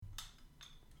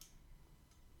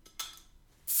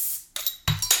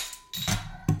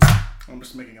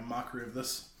just making a mockery of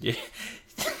this. Yeah.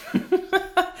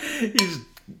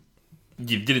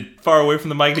 You did it far away from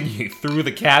the mic and you threw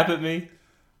the cap at me.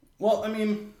 Well, I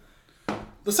mean,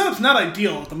 the setup's not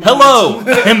ideal at the moment. Hello,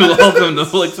 and welcome to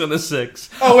Flicks on the Six.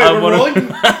 Oh, wait, we're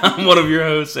rolling? I'm one of your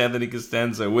hosts, Anthony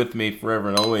Costanzo. With me forever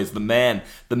and always, the man,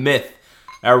 the myth,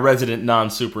 our resident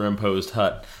non-superimposed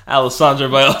hut, Alessandro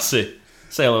Bielsi.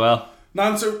 Say hello, Al.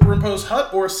 Non-superimposed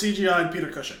hut or CGI Peter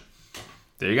Cushing?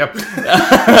 There you go.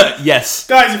 Yes.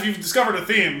 Guys, if you've discovered a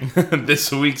theme.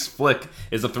 This week's flick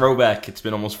is a throwback. It's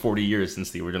been almost 40 years since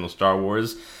the original Star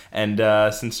Wars. And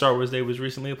since Star Wars Day was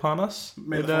recently upon us,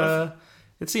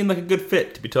 it seemed like a good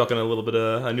fit to be talking a little bit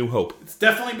of A New Hope. It's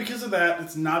definitely because of that.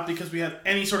 It's not because we had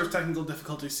any sort of technical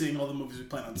difficulty seeing all the movies we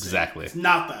plan on seeing. Exactly. It's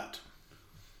not that.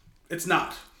 It's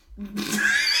not.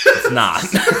 It's not.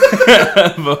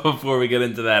 But before we get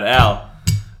into that, Al,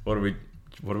 what are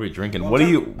we drinking? Well,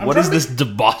 What is this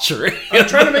debauchery? I'm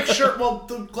trying to make sure. Well,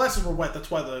 the glasses were wet. That's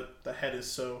why the head is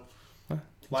so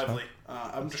lively.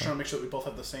 I'm just trying to make sure that we both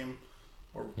have the same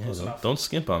or close enough. Don't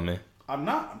skimp on me. I'm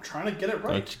not. I'm trying to get it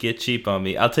right. Don't get cheap on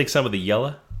me. I'll take some of the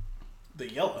yellow.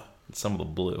 The yellow. And some of the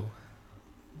blue.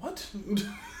 What?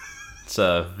 It's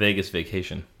a Vegas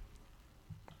Vacation.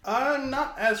 I'm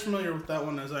not as familiar with that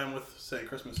one as I am with, say,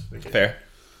 Christmas Vacation. Fair.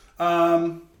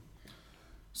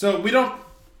 So we don't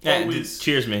always...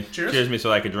 Cheers me. Cheers? Cheers me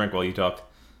so I could drink while you talk.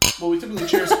 Well, we typically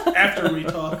cheers after we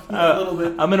talk a little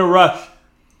bit I'm in a rush.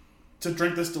 to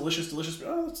drink this delicious beer.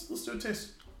 Oh, let's do a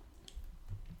taste.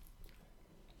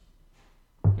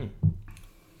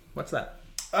 What's that?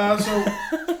 So,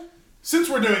 since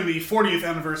we're doing the 40th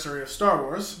anniversary of Star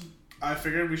Wars, I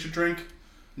figured we should drink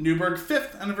Newburgh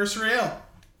 5th Anniversary Ale.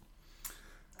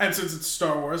 And since it's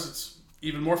Star Wars, it's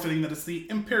even more fitting that it's the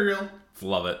Imperial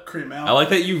Love it. Cream Ale. I like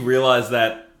that you realized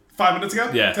that 5 minutes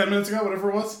ago? Yeah. 10 minutes ago, whatever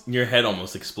it was. your head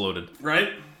almost exploded. Right?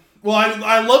 Well,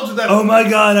 I loved that. Oh my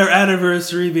god, our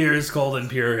anniversary beer is called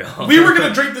Imperial. We were going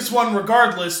to drink this one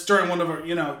regardless during one of our,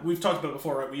 we've talked about it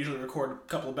before, right? We usually record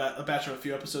a batch of a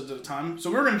few episodes at a time. So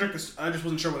we were going to drink this. I just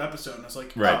wasn't sure what episode. And I was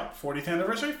like, right. 40th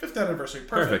anniversary, 5th anniversary.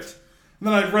 Perfect. Perfect. And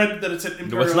then I read that it said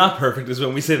Imperial. What's not perfect is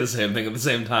when we say the same thing at the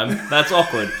same time. That's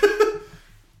awkward.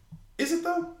 Is it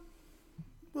though?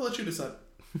 We'll let you decide.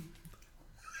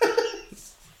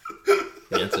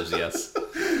 The answer's yes.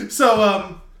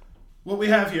 So, what we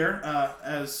have here,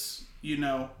 as you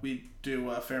know, we do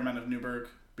a fair amount of Newburgh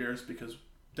beers because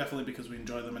we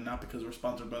enjoy them and not because we're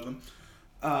sponsored by them.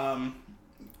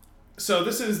 So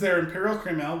this is their Imperial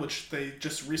Cream Ale, which they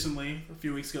just recently, a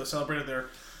few weeks ago, celebrated their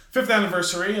 5th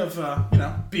anniversary of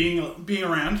being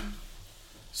around.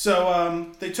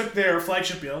 So they took their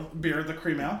flagship beer, the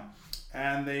Cream Ale,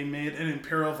 and they made an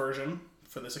Imperial version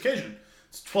for this occasion.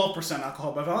 It's 12%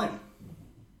 alcohol by volume.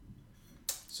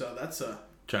 So that's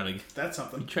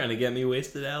something. You trying to get me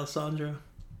wasted, Alessandro?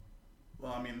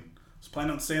 Well, I mean, I was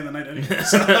planning on staying the night anyway.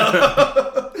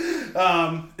 So.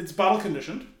 It's bottle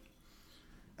conditioned.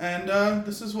 And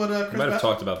this is what Chris I might have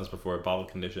talked about this before. Bottle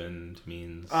conditioned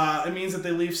means... it means that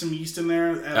they leave some yeast in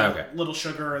there and okay. a little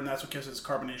sugar, and that's what gives it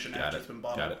carbonation after it's been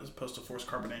bottled, as opposed to forced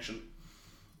carbonation.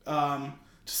 To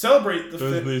celebrate the...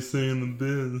 As they say in the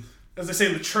biz. As they say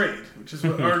in the trade, which is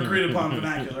our agreed upon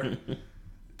vernacular.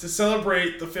 To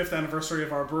celebrate the 5th anniversary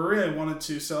of our brewery, I wanted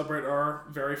to celebrate our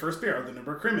very first beer, the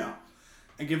Newburgh Cream Ale,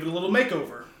 and give it a little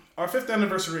makeover. Our 5th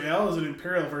anniversary ale is an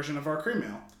Imperial version of our cream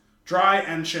ale. Dry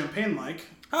and champagne-like.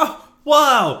 Oh,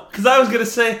 wow! Because I was going to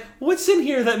say, what's in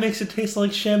here that makes it taste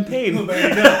like champagne? Well, there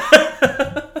you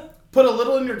go. Put a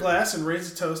little in your glass and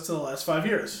raise a toast to the last 5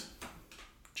 years.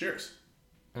 Cheers.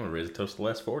 I'm going to raise a toast to the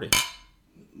last 40.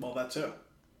 Well, that too.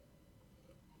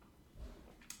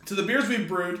 To the beers we've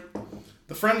brewed,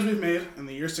 the friends we've made, and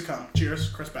the years to come. Cheers,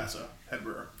 Chris Basso, head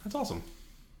brewer. That's awesome.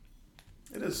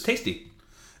 It is. Tasty.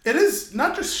 It is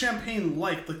not just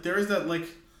champagne-like. Like, there is that,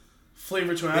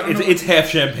 flavor to it. I don't know. It's half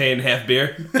champagne, half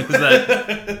beer. Is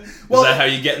that how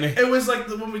you get me? It was like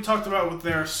the one we talked about with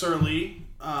their Surly.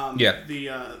 Yeah. That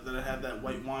it had that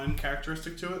white wine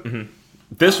characteristic to it. Mm-hmm.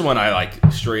 This one I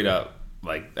straight up,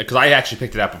 because I actually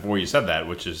picked it out before you said that,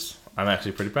 which is, I'm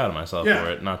actually pretty proud of myself for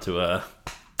it. Not to,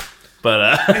 but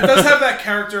it does have that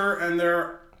character, and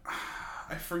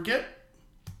I forget,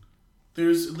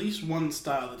 there's at least one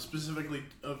style that specifically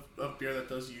of beer that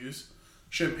does use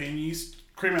champagne yeast.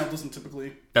 Cream ale doesn't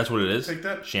typically. That's what it is? Take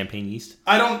that. Champagne yeast?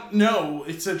 I don't know.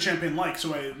 It said champagne-like,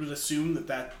 so I would assume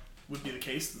that would be the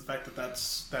case. The fact that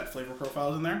flavor profile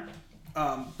is in there.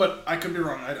 But I could be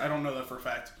wrong. I don't know that for a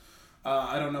fact.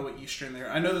 I don't know what yeast strain they are.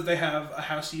 I know that they have a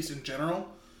house yeast in general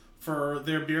for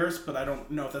their beers, but I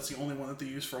don't know if that's the only one that they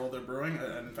use for all their brewing.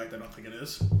 In fact, I don't think it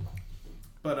is.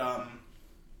 But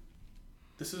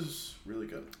This is really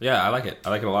good. Yeah, I like it.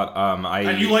 I like it a lot.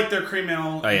 And you like their cream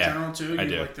ale in yeah, general too. I You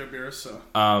do. like their beers, so.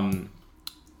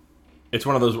 It's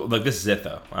one of those, like, this is it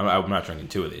though. I'm not drinking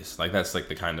 2 of these. Like, that's like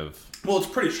the kind of. Well, it's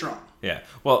pretty strong. Yeah.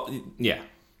 Well, yeah.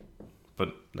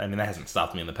 But I mean, that hasn't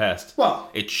stopped me in the past. Well,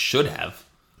 it should have.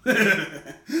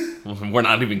 We're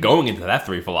not even going into that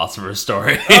 3 philosophers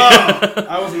story.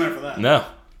 I wasn't there for that. No.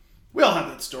 We all have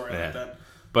that story like that.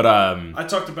 But I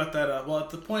talked about that. At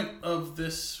the point of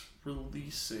this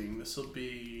releasing, this will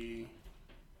be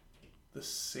the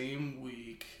same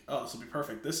week. Oh, this will be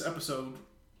perfect. This episode.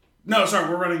 No, sorry,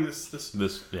 we're running this.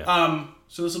 Yeah.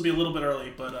 So this will be a little bit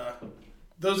early, but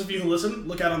those of you who listen,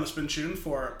 look out on the Spin Tune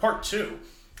for part 2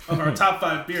 of our top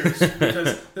 5 beers,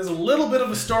 because there's a little bit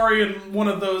of a story in one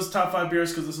of those top 5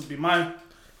 beers, because this will be my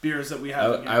beers that we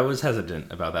have. I was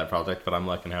hesitant about that project, but I'm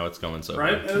liking how it's going so far.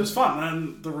 Right? It was fun,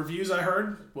 and the reviews I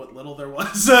heard, what little there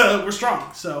was, were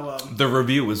strong. So the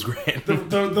review was great.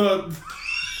 The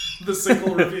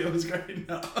single review was great.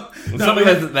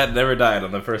 Something that never died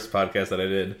on the first podcast that I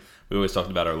did. We always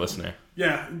talked about our listener.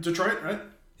 Yeah, Detroit, right?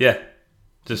 Yeah,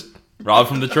 just Rob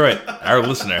from Detroit, our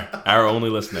listener, our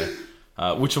only listener.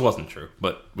 Which wasn't true,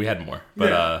 but we had more.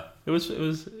 But it was.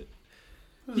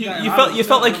 You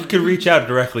felt like you could reach out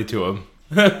directly to him.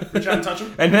 Reach out and touch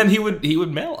him, and then he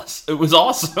would mail us. It was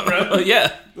awesome. Right?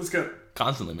 Yeah, that's good.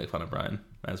 Constantly make fun of Brian,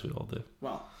 as we all do.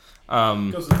 Well,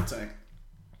 goes without saying.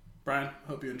 Brian,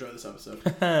 hope you enjoy this episode.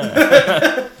 Probably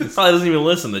doesn't even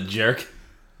listen, the jerk.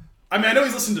 I mean, I know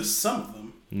he's listened to some of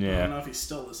them. Yeah. I don't know if he's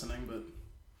still listening, but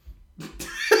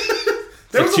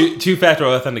It's like two-factor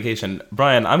authentication.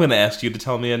 Brian, I'm going to ask you to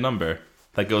tell me a number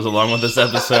that goes along with this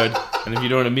episode, and if you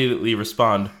don't immediately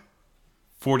respond,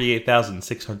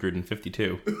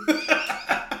 48,652.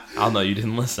 I'll know you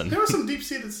didn't listen. There was some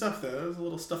deep-seated stuff there. There was a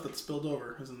little stuff that spilled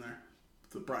over, isn't there?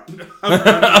 The Brian.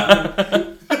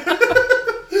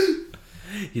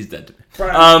 He's dead to me.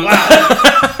 Brian,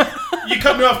 wow. You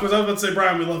cut me off because I was about to say,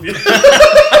 Brian, we love you.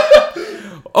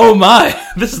 Oh my!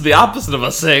 This is the opposite of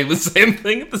us saying the same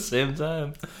thing at the same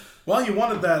time. Well, you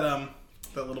wanted that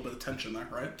little bit of tension there,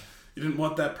 right? You didn't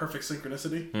want that perfect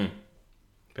synchronicity.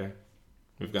 Okay.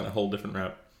 We've gone a whole different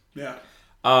route. Yeah.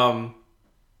 A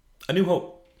New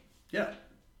Hope. Yeah,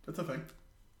 that's a thing.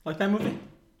 Like that movie?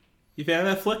 You fan of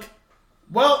that flick?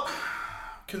 Well,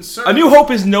 A New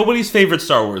Hope is nobody's favorite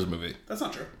Star Wars movie. That's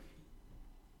not true.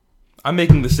 I'm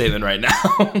making the statement right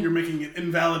now. You're making an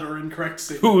invalid or incorrect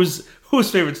statement.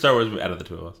 Whose favorite Star Wars movie out of the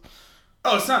two of us?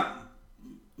 Oh, it's not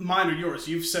mine or yours.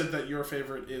 You've said that your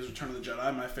favorite is Return of the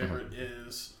Jedi. My favorite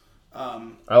is...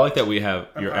 I like that we have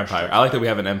your Empire. I like that we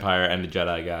have an Empire and a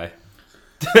Jedi guy.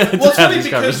 Well, it's funny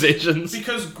conversations.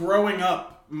 because growing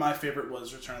up, my favorite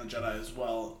was Return of the Jedi as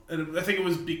well. And I think it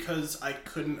was because I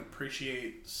couldn't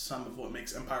appreciate some of what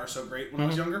makes Empire so great when I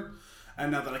was younger.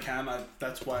 And now that I can,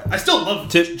 that's why I still love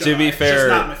Jedi. To be fair, it's just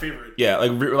not my favorite. Yeah,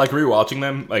 like rewatching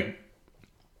them, like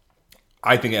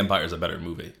I think Empire is a better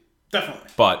movie. Definitely.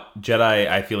 But Jedi,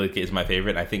 I feel like is my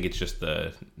favorite. I think it's just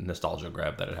the nostalgia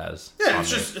grab that it has. Yeah, it's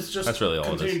just that's really all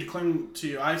it is. Continue to cling to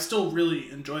you. I still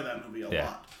really enjoy that movie a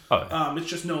lot. Oh, yeah. It's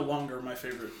just no longer my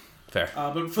favorite. Fair.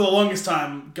 But for the longest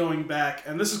time, going back,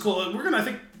 and this is cool. I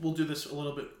think we'll do this a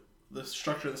little bit. The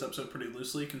structure of this episode pretty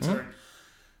loosely, considering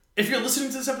if you're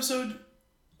listening to this episode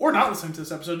or not listening to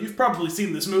this episode, you've probably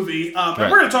seen this movie. And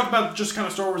we're going to talk about just kind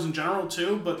of Star Wars in general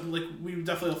too, but like we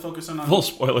definitely will focus on full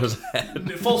spoilers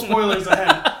ahead. Full spoilers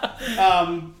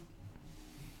ahead.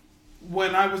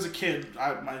 When I was a kid,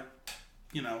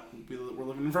 we were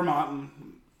living in Vermont, and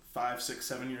 5, 6,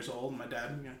 7 years old. And my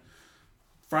dad,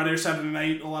 Friday or Saturday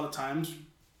night, a lot of times,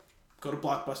 go to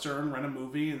Blockbuster and rent a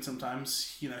movie, and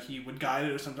sometimes he would guide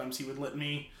it, or sometimes he would let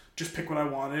me just pick what I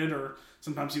wanted, or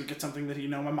sometimes he would get something that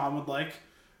my mom would like.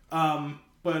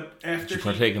 But after Did you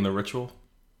partake in the ritual?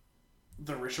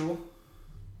 The ritual?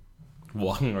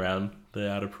 Walking around the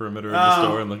outer perimeter of the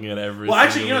store and looking at every. Well,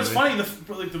 actually, it's funny. The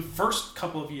first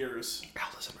couple of years.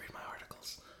 I'll listen, read my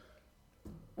articles.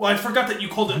 Well, I forgot that you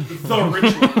called it the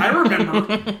ritual. I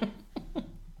remember,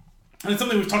 and it's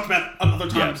something we've talked about other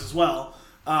times as well.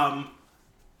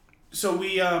 So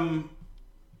we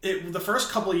the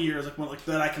first couple of years,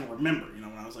 that I can remember,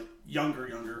 when I was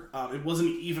younger, it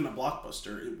wasn't even a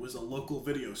Blockbuster. It was a local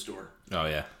video store. Oh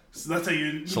yeah. So that's how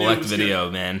you Select Video,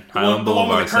 good. Man. The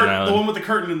one with the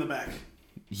curtain in the back.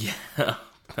 Yeah,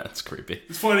 that's creepy.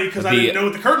 It's funny because I didn't know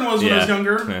what the curtain was when I was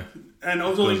younger, and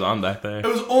it was on back there. It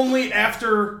was only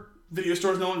after video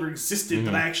stores no longer existed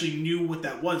that I actually knew what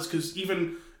that was. Because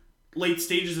even late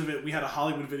stages of it, we had a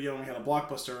Hollywood Video and we had a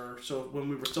Blockbuster. So when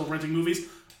we were still renting movies,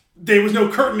 there was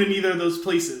no curtain in either of those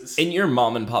places. In your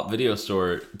mom and pop video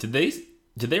store, did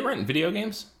they rent video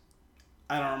games?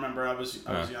 I don't remember. I was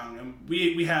young, and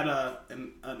we had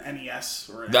an NES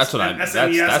or that's what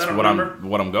SNES,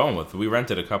 what I'm going with. We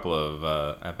rented a couple of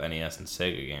NES and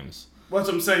Sega games. What's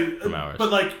what I'm saying? From ours.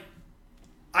 But like,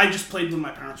 I just played when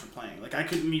my parents were playing. Like, I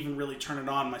couldn't even really turn it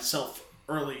on myself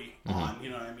early on. You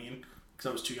know what I mean? Because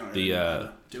I was too young. I didn't know how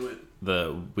to do it.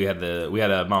 We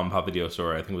had a mom and pop video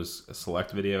store. I think it was a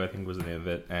Select Video. I think was the name of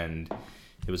it, and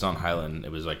it was on Highland.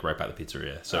 It was like right by the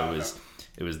pizzeria. So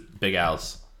it was Big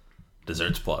Al's,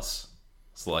 Desserts Plus,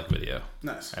 Select Video.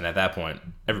 Nice. And at that point,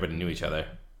 everybody knew each other.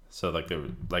 So like they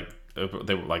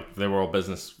were all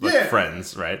business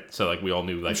friends, right? So like we all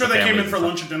knew like. I'm sure they came in for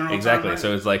lunch or dinner. Exactly. Time, right?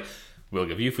 So it's like, we'll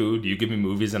give you food, you give me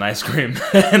movies and ice cream.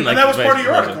 and that was part of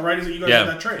your article, right? Is that you guys had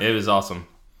that trade? It was awesome.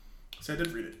 So I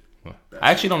did read it.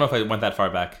 I actually don't know if I went that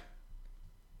far back.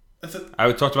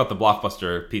 I talked about the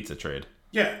Blockbuster pizza trade.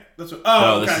 Yeah, that's what. Oh,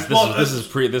 no, okay.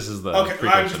 This is the. Okay,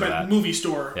 I just meant movie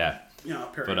store. Yeah.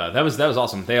 Period. But that was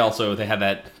awesome. They had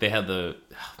the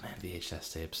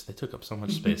VHS tapes. They took up so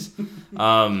much space.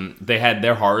 They had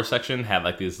their horror section had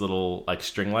like these little like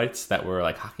string lights that were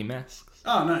like hockey masks.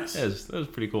 Oh, nice. It was a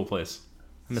pretty cool place.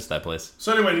 I missed that place.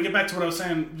 So anyway, to get back to what I was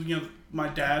saying, my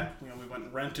dad, we went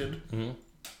and rented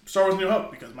Star Wars: New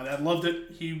Hope because my dad loved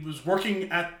it. He was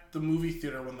working at the movie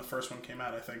theater when the first one came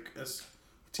out, I think, as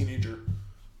a teenager.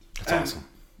 That's awesome.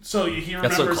 So he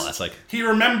remembers. That's so classic. He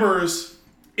remembers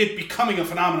it becoming a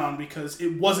phenomenon because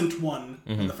it wasn't one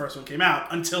when the first one came out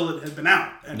until it had been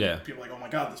out, and people were like, "Oh my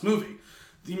god, this movie!"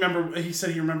 He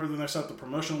said he remembered when they set up the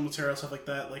promotional material, stuff like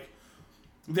that. Like,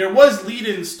 there was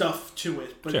lead-in stuff to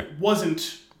it, but it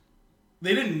wasn't.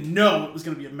 They didn't know it was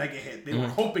going to be a mega hit. They were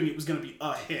hoping it was going to be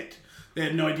a hit. They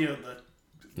had no idea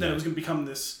that it was going to become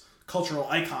this cultural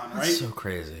icon, right? That's so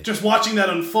crazy. Just watching that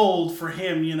unfold for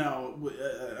him,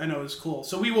 I know it was cool.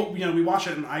 So we watched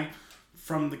it, and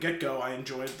from the get-go, I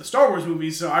enjoyed the Star Wars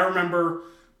movies. So I remember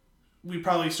we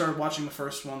probably started watching the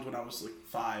first ones when I was like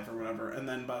 5 or whatever, and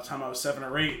then by the time I was 7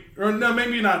 or 8, or no,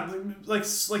 maybe not, like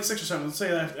 6 or 7. Let's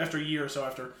say after a year or so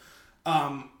after,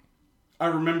 I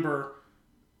remember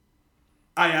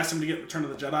I asked him to get Return of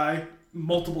the Jedi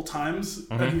multiple times,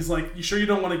 and he's like, "You sure you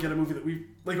don't want to get a movie that we've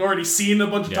like already seen a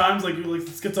bunch of times? Like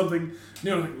let's get something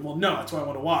new." Like, well, no, that's what I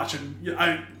want to watch, and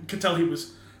I could tell he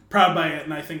was proud by it.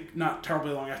 And I think not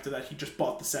terribly long after that, he just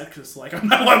bought the set because like, I'm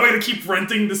not going to keep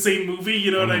renting the same movie.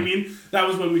 You know what I mean? That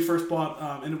was when we first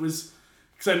bought, and it was,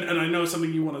 and I know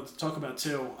something you wanted to talk about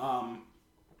too.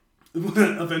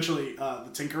 Eventually, the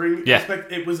tinkering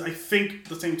aspect. It was, I think,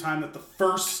 the same time that the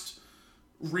first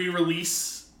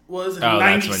re-release was.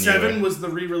 97 was the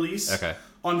re-release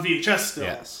on VHS still.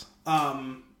 Yes.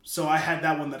 So I had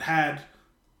that one that had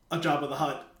a Jabba the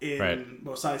Hutt in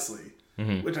Mos Eisley,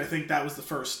 which I think that was the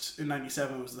first, in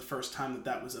 97 was the first time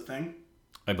that was a thing.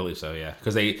 I believe so, yeah.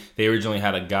 Because they originally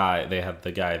had the guy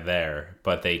there,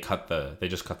 but they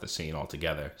just cut the scene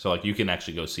altogether. So like you can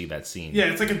actually go see that scene.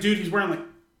 Yeah, it's like a dude, he's wearing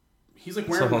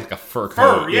like a fur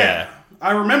coat. Yeah.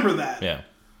 I remember that. Yeah.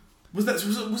 Was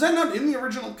that not in the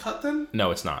original cut then?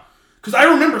 No, it's not. Because I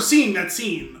remember seeing that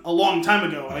scene a long time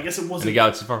ago, and I guess it wasn't. In the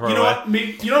galaxy far, far away. What?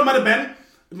 You know what it might have been?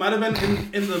 It might have been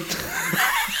in the.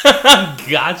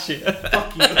 Gotcha.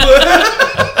 Fuck you.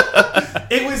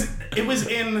 It was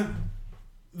in.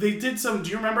 They did some. Do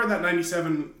you remember that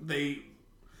 97? They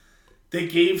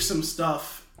gave some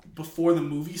stuff before the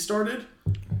movie started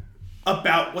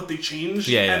about what they changed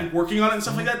and working on it and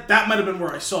stuff like that. That might have been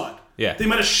where I saw it. Yeah. They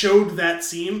might have showed that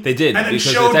scene. They did, and then because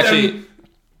showed it's actually them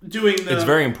doing the. It's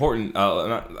very important. When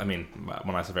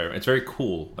I say very, it's very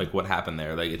cool. Like what happened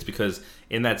there. Like it's because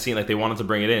in that scene, like they wanted to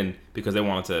bring it in because they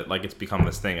wanted to. Like it's become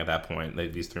this thing at that point.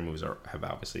 Like these 3 movies have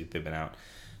obviously they've been out.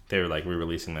 They're like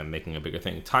re-releasing them, making a bigger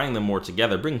thing, tying them more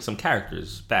together, bringing some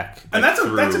characters back. And that's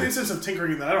an instance of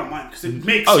tinkering that I don't mind because it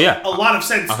makes a lot of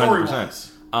sense story-wise.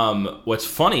 What's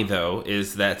funny though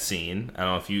is that scene. I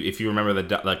don't know if you remember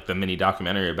the mini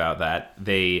documentary about that.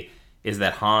 Is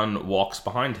that Han walks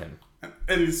behind him,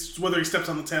 and it's whether he steps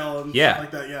on the tail and stuff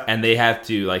like that. Yeah, and they have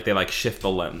to shift the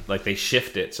lens, they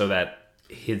shift it so that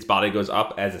his body goes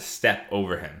up as a step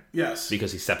over him. Yes,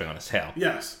 because he's stepping on his tail.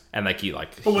 Yes, and But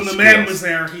when the man was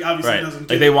there, he obviously doesn't.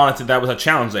 They wanted to. That was a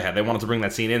challenge they had. They wanted to bring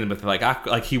that scene in,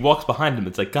 but he walks behind him.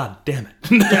 It's like, God damn it.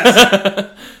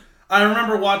 Yes. I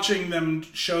remember watching them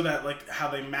show that, like, how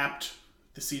they mapped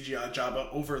the CGI Jabba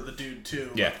over the dude,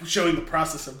 too. Yeah. Like, showing the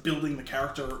process of building the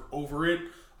character over it.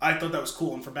 I thought that was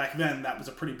cool, and for back then, that was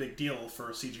a pretty big deal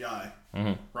for CGI.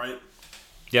 Mm-hmm. Right?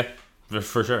 Yeah,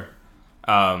 for sure.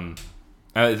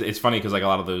 It's funny, because, like, a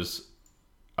lot of those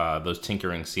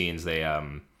tinkering scenes, they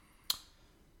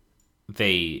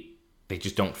they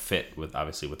just don't fit with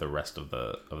the rest of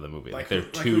the movie. Like they're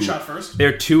too who shot first?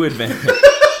 They're too advanced.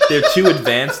 They're too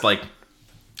advanced. Like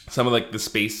some of like the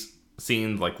space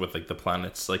scenes, like with like the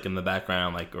planets like in the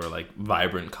background, like or like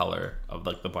vibrant color of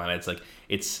like the planets. Like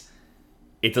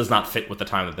it does not fit with the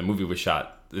time that the movie was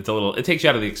shot. It's a little. It takes you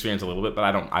out of the experience a little bit, but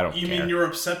I don't. You care. mean you're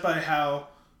upset by how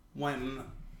when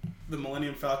the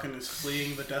Millennium Falcon is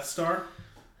fleeing the Death Star,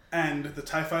 and the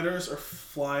TIE fighters are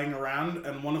flying around,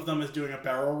 and one of them is doing a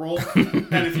barrel roll,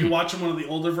 and if you watch one of the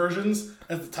older versions,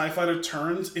 as the TIE fighter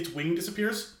turns, its wing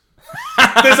disappears.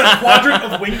 There's a quadrant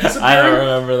of wing disappearing. I don't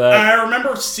remember that. And I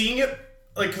remember seeing it,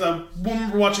 like, because I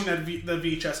remember watching that the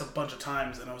VHS a bunch of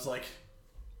times, and I was like,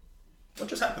 what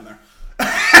just happened there?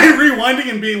 Rewinding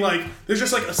and being like, there's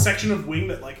just like a section of wing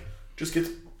that like just gets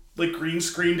like green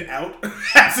screened out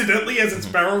accidentally as it's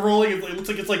barrel rolling. It looks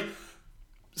like it's like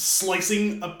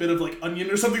slicing a bit of like onion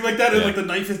or something like that, and like the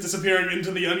knife is disappearing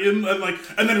into the onion,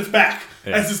 and then it's back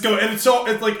as it's going. And it's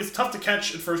tough to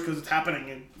catch at first because it's happening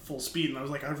in full speed. And I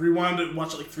was like, I rewound it and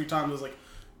watched it like 3 times. I was like,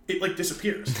 it like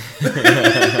disappears.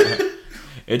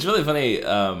 It's really funny.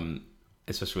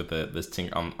 Especially with this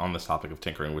on this topic of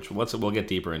tinkering, which we'll get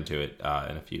deeper into it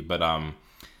in a few. But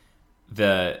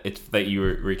it's that you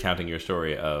were recounting your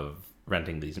story of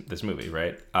renting this movie,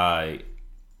 right? I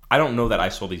don't know that I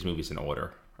saw these movies in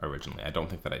order originally. I don't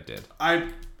think that I did.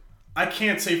 I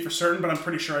can't say for certain, but I'm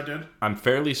pretty sure I did. I'm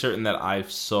fairly certain that I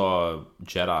saw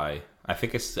Jedi. I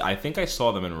think I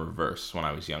saw them in reverse when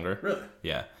I was younger. Really?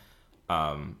 Yeah.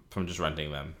 From just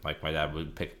renting them. Like my dad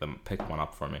would pick one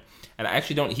up for me. And I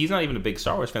actually he's not even a big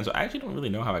Star Wars fan, so I actually don't really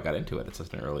know how I got into it at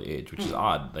such an early age, which is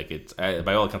odd. Like it's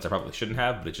by all accounts I probably shouldn't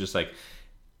have, but it's just like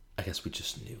I guess we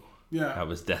just knew. Yeah. I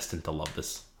was destined to love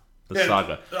this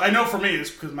saga. I know for me it's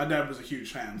because my dad was a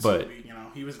huge fan, so but,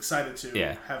 he was excited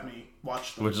to have me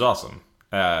watch them. Which is awesome.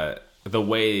 The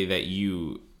way that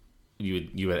you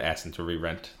had asked him to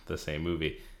re-rent the same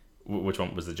movie. Which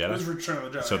one was the Jedi? It was Return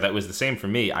of the Jedi. So that was the same for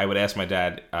me. I would ask my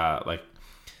dad, like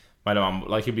my mom,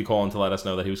 like he'd be calling to let us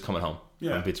know that he was coming home from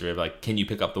the pizzeria. Like, can you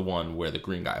pick up the one where the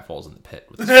green guy falls in the pit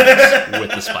with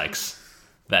the spikes?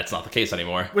 That's not the case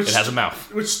anymore. It has a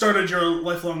mouth. Which started your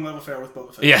lifelong love affair with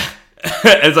Boba Fett. Yeah,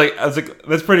 I was like,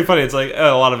 that's pretty funny. It's like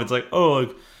a lot of it's like, oh,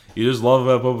 like you just love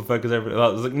Boba Fett because everybody. I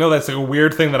was like, no, that's like a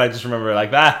weird thing that I just remember.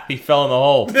 Like he fell in the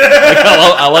hole. Like,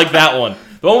 I like that one.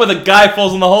 The one where the guy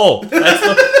falls in the hole.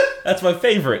 That's my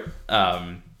favorite.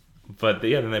 But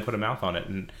then they put a mouth on it,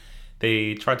 and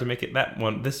they tried to make it that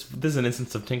one. This is an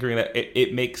instance of tinkering that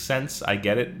it makes sense. I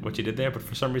get it what you did there, but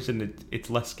for some reason it's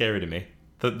less scary to me.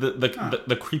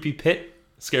 The creepy pit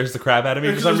scares the crap out of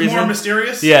me for some reason. More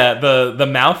mysterious. Yeah, the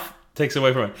mouth takes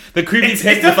away from it. The creepy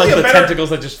pit with like the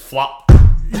tentacles that just flop.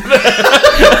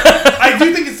 I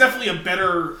do think it's definitely a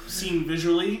better scene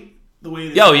visually. The way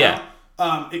it is. Oh yeah.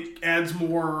 It adds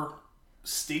more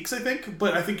stakes, I think,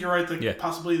 but I think you're right.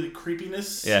 Possibly the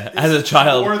creepiness. Yeah, as a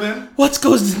child, more than what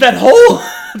goes in that hole?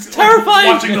 It's terrifying.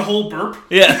 Watching the whole burp.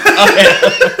 Yeah.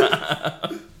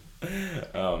 Okay.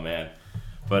 Oh man,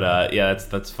 but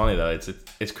that's funny though.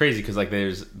 It's crazy because like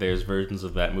there's versions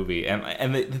of that movie,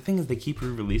 and the thing is they keep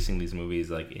re-releasing these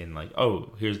movies like in like,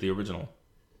 oh, here's the original,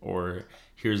 or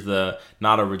here's the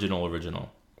not original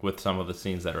with some of the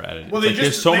scenes that are added. Well,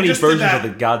 there's so many versions of the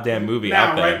goddamn movie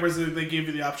out there. Right, where they gave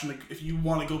you the option, if you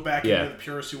want to go back, and the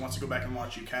purist who wants to go back and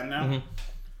watch, you can now.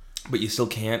 Mm-hmm. But you still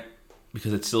can't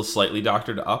because it's still slightly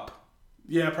doctored up.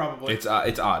 Yeah, probably. It's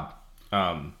odd.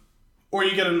 Or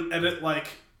you get an edit like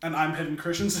an I'm Hayden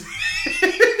Christensen.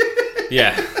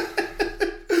 Yeah.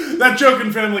 That joke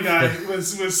in Family Guy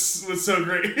was so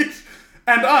great.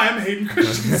 And I'm Hayden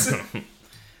Christensen.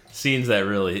 Scenes that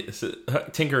really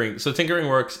tinkering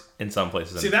works in some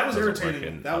places. See, that was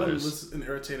irritating. That one was an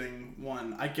irritating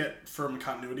one. I get from a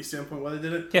continuity standpoint why they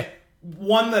did it. Yeah.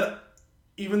 One that,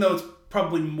 even though it's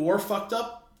probably more fucked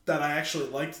up, that I actually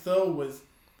liked though was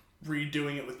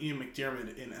redoing it with Ian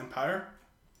McDiarmid in Empire.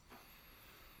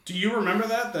 Do you remember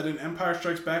that in Empire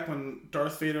Strikes Back when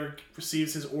Darth Vader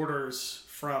receives his orders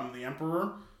from the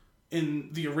Emperor in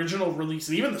the original release,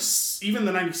 and even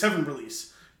the 97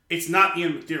 release? It's not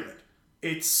Ian McDiarmid.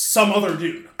 It's some other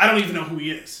dude. I don't even know who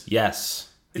he is. Yes.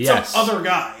 It's some other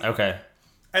guy. Okay.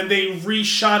 And they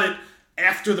reshot it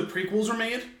after the prequels were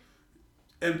made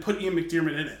and put Ian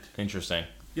McDiarmid in it. Interesting.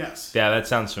 Yes. Yeah, that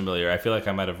sounds familiar. I feel like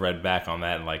I might have read back on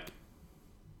that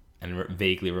and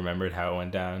vaguely remembered how it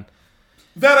went down.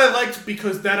 That I liked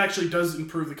because that actually does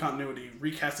improve the continuity.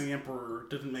 Recasting the Emperor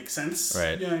didn't make sense.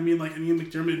 Right. Yeah, I mean, like, and Ian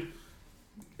McDiarmid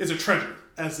is a treasure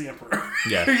as the Emperor.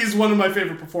 Yeah. He's one of my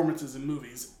favorite performances in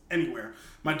movies anywhere.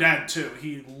 My dad, too.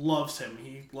 He loves him.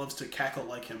 He loves to cackle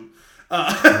like him.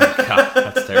 Oh my God,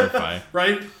 that's terrifying.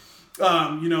 Right?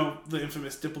 You know, the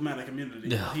infamous diplomatic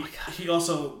immunity. Oh my God. He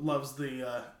also loves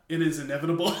the it is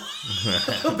inevitable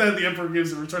that the Emperor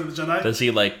gives in Return of the Jedi. Does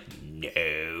he no?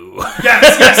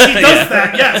 Yes, he does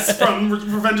that. Yes, from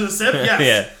Revenge of the Sith. Yes,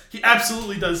 Yeah. He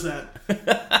absolutely does that.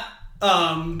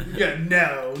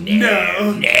 No.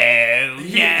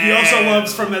 He also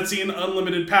loves from that scene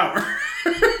unlimited power.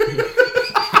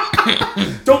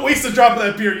 Don't waste a drop of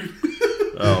that beer.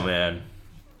 Oh man.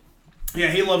 Yeah,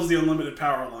 he loves the unlimited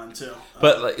power line too.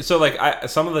 But some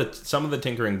of the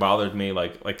tinkering bothered me,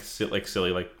 like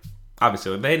silly, like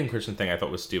obviously the Hayden Christensen thing I thought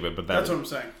was stupid, but that's what I'm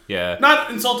saying. Yeah, not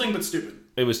insulting, but stupid.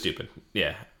 It was stupid.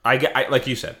 Yeah, I like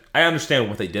you said, I understand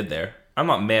what they did there. I'm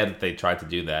not mad that they tried to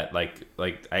do that. Like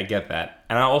I get that,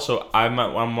 and I'm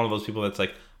one of those people that's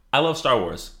like, I love Star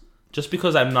Wars. Just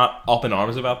because I'm not up in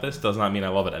arms about this does not mean I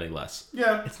love it any less.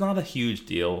 Yeah, it's not a huge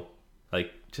deal.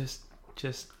 Like just.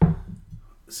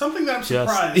 Something that I'm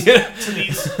surprised to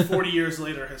these 40 years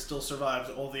later has still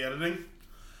survived all the editing.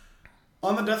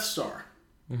 On the Death Star,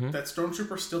 that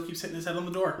stormtrooper still keeps hitting his head on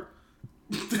the door.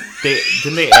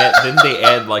 Didn't they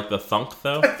add like the thunk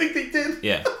though? I think they did.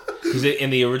 Yeah, because in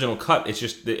the original cut, it's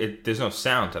just there's no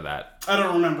sound to that. I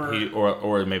don't remember,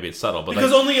 or maybe it's subtle, but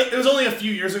because it was only a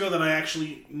few years ago that I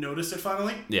actually noticed it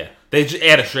finally. Yeah, they just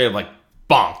add a straight up like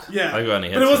bonk. Yeah, like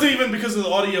but it wasn't even because of the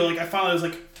audio. Like I finally was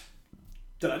like,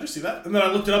 did I just see that? And then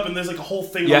I looked it up, and there's like a whole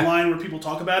thing online where people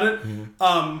talk about it.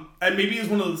 And maybe it's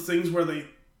one of those things where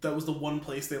that was the one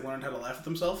place they learned how to laugh at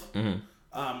themselves.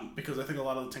 Because I think a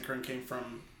lot of the tinkering came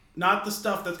from not the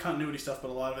stuff that's continuity stuff, but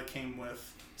a lot of it came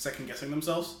with second guessing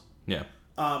themselves. Yeah.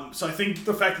 So I think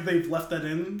the fact that they've left that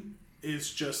in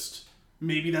is just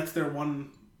maybe that's their one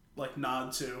like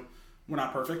nod to we're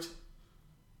not perfect.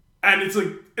 And it's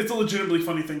a legitimately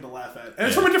funny thing to laugh at. And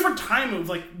it's from a different time of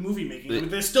like movie making. I mean,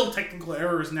 there's still technical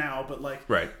errors now, but like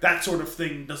that sort of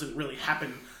thing doesn't really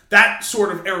happen. That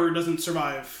sort of error doesn't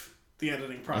survive the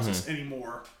editing process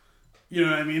anymore. You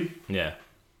know what I mean? Yeah.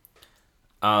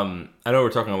 I know we're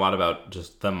talking a lot about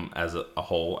just them as a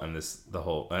whole and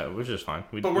which is fine.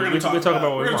 But we're going to talk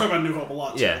about New Hope a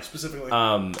lot, too, specifically.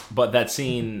 But that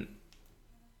scene,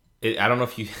 I don't know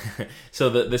if you. So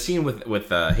the scene with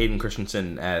Hayden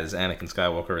Christensen as Anakin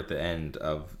Skywalker at the end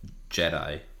of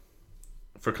Jedi,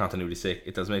 for continuity's sake,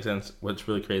 it does make sense. What's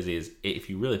really crazy is if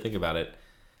you really think about it,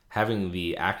 having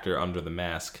the actor under the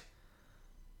mask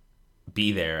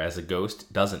be there as a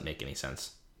ghost doesn't make any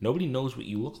sense. Nobody knows what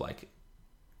you look like.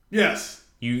 Yes.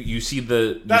 You see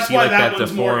the. That's see why like that one's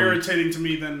one's more irritating to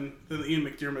me than the Ian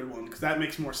McDiarmid one, because that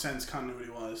makes more sense continuity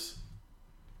wise.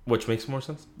 Which makes more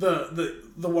sense? The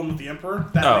one with the Emperor.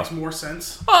 That makes more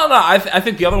sense. Oh no, I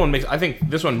think the other one makes. I think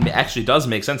this one actually does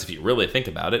make sense if you really think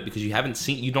about it, because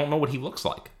you don't know what he looks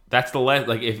like. That's the last.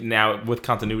 Like if now with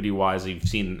continuity wise, you've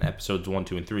seen episodes 1,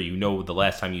 2, and 3. You know the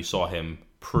last time you saw him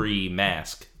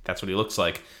pre-mask. That's what he looks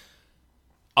like.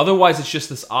 Otherwise, it's just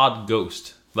this odd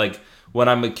ghost. Like when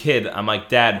I'm a kid, I'm like,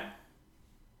 Dad,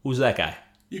 who's that guy?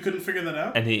 You couldn't figure that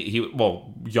out? And he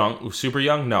young, super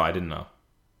young. No, I didn't know.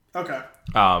 Okay.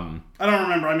 I don't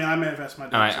remember. I mean, I may have asked my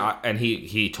dad. And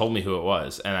he told me who it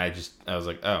was, and I was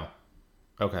like, oh,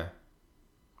 okay.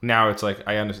 Now it's like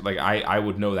I understand. Like I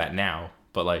would know that now,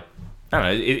 but like I don't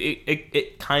know.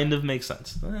 It kind of makes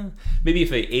sense. Maybe if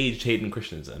they aged Hayden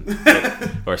Christensen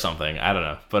or something, I don't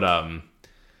know. But it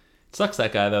sucks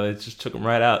that guy though. They just took him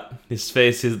right out. His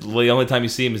face. The only time you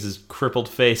see him is his crippled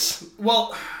face.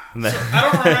 Well, so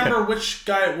I don't remember which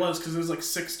guy it was because there's like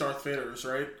 6 Darth Vaders,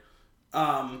 right?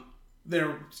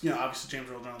 There, obviously James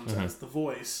Earl Jones as the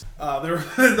voice.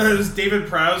 There's David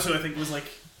Prowse, who I think was like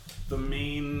the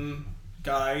main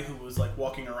guy who was like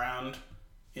walking around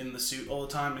in the suit all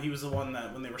the time, and he was the one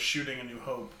that when they were shooting A New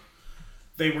Hope,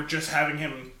 they were just having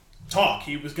him talk.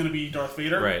 He was going to be Darth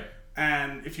Vader, right?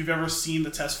 And if you've ever seen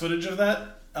the test footage of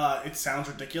that, it sounds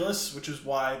ridiculous, which is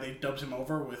why they dubbed him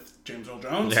over with James Earl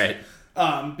Jones, right?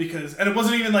 Because it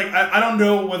wasn't even like I don't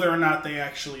know whether or not they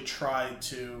actually tried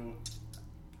to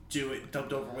do it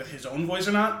dubbed over with his own voice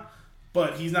or not,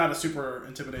 but he's not a super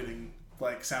intimidating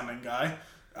like sounding guy,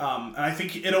 and I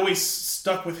think it always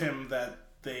stuck with him that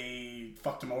they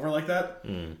fucked him over like that.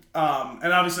 And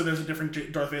obviously there's a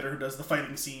different Darth Vader who does the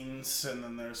fighting scenes, and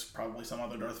then there's probably some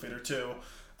other Darth Vader too.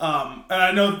 And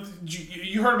I know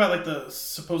you heard about like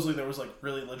supposedly there was like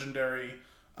really legendary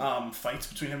fights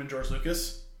between him and George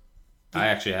Lucas. I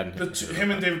actually hadn't.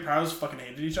 Him and David Prowse fucking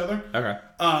hated each other. Okay.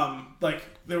 Like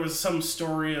there was some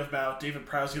story about David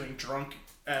Prowse getting drunk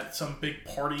at some big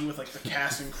party with like the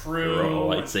cast and crew,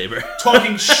 lightsaber,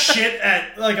 talking shit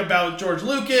about George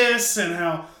Lucas and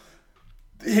how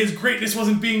his greatness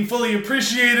wasn't being fully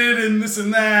appreciated and this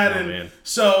and that, man.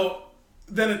 So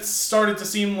then it started to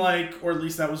seem like, or at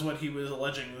least that was what he was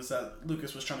alleging, was that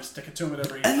Lucas was trying to stick it to him at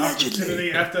every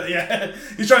opportunity after. Yeah,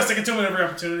 he's trying to stick it to him at every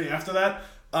opportunity after that.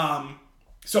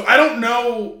 So I don't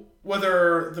know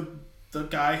whether the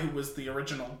guy who was the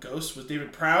original Ghost was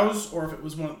David Prowse or if it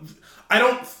was one.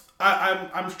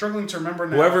 I'm struggling to remember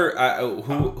now.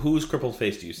 Whose crippled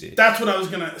face do you see? That's what I was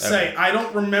gonna say. Okay. I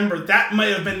don't remember. That might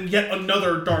have been yet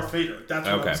another Darth Vader. That's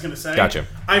what I was gonna say. Gotcha.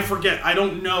 I forget. I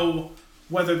don't know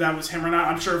whether that was him or not.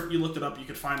 I'm sure if you looked it up, you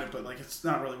could find it, but like it's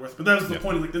not really worth it. But that was the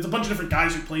point. Like, there's a bunch of different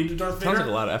guys who played Darth Vader. Sounds like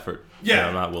a lot of effort. Yeah,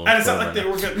 I'm not willing. And it's not like they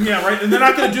were good. Yeah, right. And they're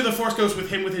not gonna do the Force Ghost with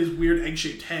him with his weird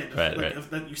egg-shaped head,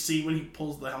 that you see when he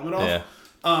pulls the helmet off.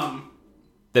 Yeah.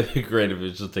 That'd be great if it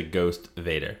was just a Ghost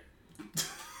Vader.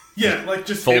 Yeah, like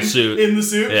just full him suit in the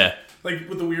suit. Yeah, like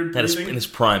with the weird breathing in his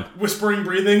prime, whispering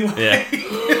breathing. Like. Yeah.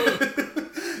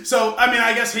 So I mean,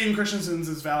 I guess Hayden Christensen's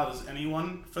as valid as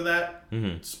anyone for that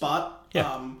spot.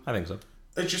 Yeah, I think so.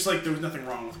 It's just like there was nothing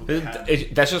wrong with what they had.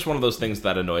 That's just one of those things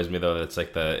that annoys me, though. That's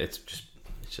like it's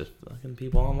just fucking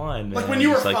people online, man. Like when you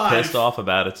were just, 5, pissed off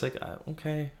about it. It's like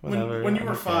okay, whatever. When you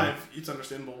were 5, it's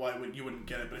understandable why you wouldn't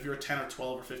get it. But if you were 10 or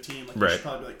 12 or 15, like you should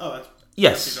probably be like, oh,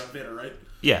 that's Darth Vader, right?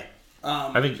 Yeah.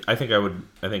 I think I would.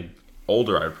 I think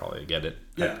older, I'd probably get it.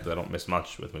 Yeah. Because I don't miss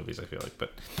much with movies. I feel like,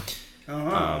 but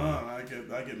I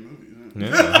get movies.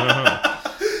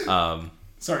 Yeah.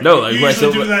 Sorry. No, like, you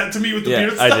usually do that to me with the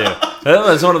beard stuff. I do.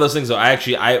 That's one of those things. Though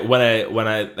when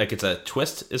I like it's a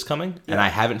twist is coming and I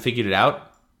haven't figured it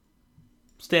out.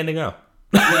 Standing up.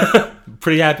 Yeah.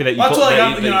 Pretty happy that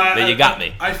you got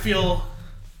me. I feel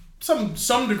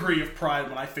some degree of pride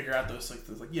when I figure out those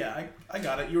things. Like, yeah, I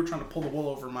got it. You were trying to pull the wool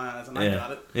over my eyes, and I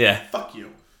got it. Yeah. Fuck you.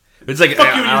 It's like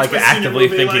I like actively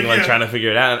thinking, like trying to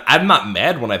figure it out. And I'm not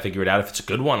mad when I figure it out. If it's a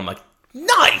good one, I'm like,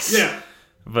 nice. Yeah.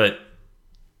 But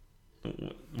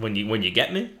when you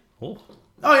get me, oh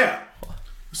yeah,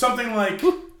 something like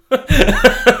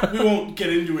we won't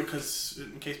get into it because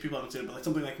in case people haven't seen it, but like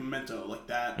something like Memento, like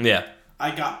that. Yeah.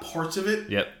 I got parts of it.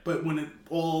 Yep. But when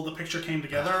all the picture came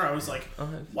together, I was like,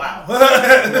 wow.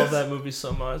 I love that movie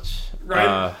so much.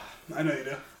 Right? I know you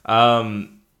do.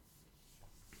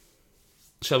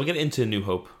 Shall we get into New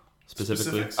Hope specifically?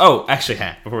 Specifics. Oh, actually,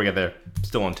 before we get there,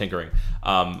 still on tinkering.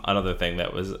 Another thing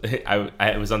that was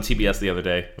I was on TBS the other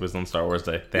day. It was on Star Wars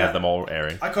Day. They had them all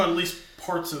airing. I caught at least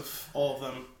parts of all of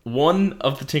them. One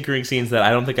of the tinkering scenes that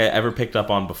I don't think I ever picked up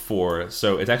on before,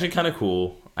 so it's actually kind of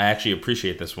cool. I actually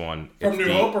appreciate this one. From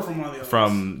New Hope or from one of the others?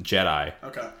 From Jedi.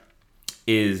 Okay.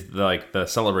 Is the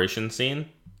celebration scene.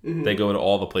 Mm-hmm. They go to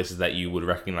all the places that you would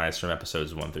recognize from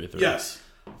episodes 1 through 3. Yes.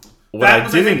 I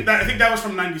think that was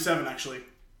from 97, actually.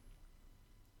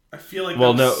 I feel like.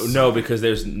 Well, no, because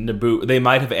there's Naboo. They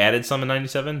might have added some in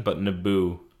 97, but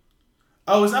Naboo.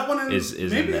 Oh, is that one in? Is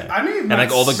maybe in there. I may have and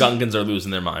like all the Gungans are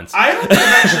losing their minds. I don't think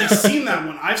I've actually seen that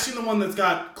one. I've seen the one that's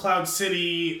got Cloud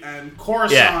City and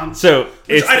Coruscant. Yeah, so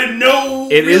which I didn't know.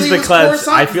 It really is the Cloud.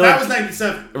 I feel that like was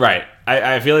 97. Right.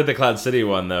 I feel like the Cloud City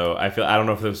one though. I don't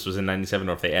know if this was in 97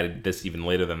 or if they added this even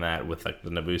later than that with like the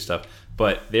Naboo stuff.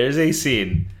 But there's a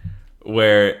scene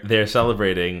where they're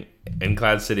celebrating in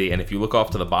Cloud City, and if you look off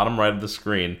to the bottom right of the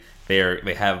screen,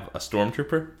 they have a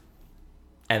stormtrooper,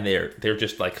 and they're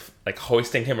just like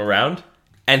hoisting him around,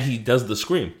 and he does the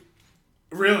scream.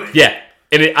 Really? Yeah.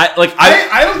 And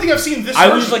I don't think I've seen this.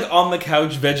 I was like on the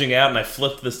couch vegging out, and I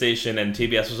flipped the station, and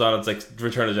TBS was on. It's like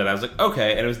Return of the Jedi. I was like,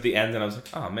 okay, and it was the end, and I was like,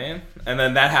 oh man. And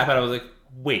then that happened. I was like,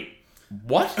 wait,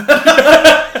 what?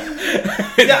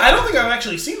 Yeah, I don't think I've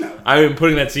actually seen that one. I'm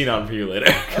putting that scene on for you later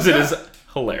because it is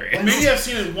hilarious. Or maybe I've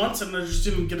seen it once and I just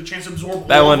didn't get a chance to absorb.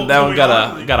 That one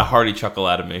got a hearty chuckle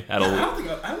out of me. I'm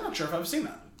not sure if I've seen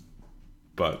that.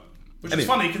 But which is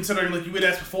funny considering like you had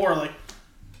asked before, like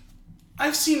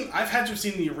I've had to have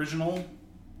seen the original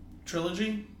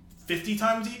trilogy 50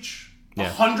 times each,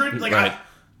 100, like right.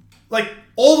 Like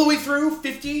all the way through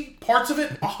 50 parts of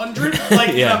it, 100.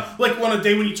 Like like on a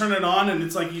day when you turn it on and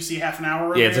it's like you see half an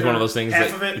hour. Yeah, it's like one of those things.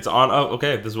 Half of it. It's on. Oh,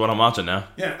 okay. This is what I'm watching now.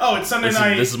 Yeah. Oh, it's Sunday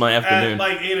night. This is my afternoon. At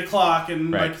like 8:00,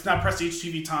 and like it's not prestige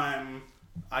TV time.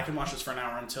 I can watch this for an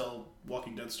hour until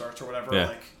Walking Dead starts or whatever. Yeah.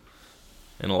 Like.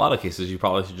 In a lot of cases, you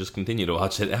probably should just continue to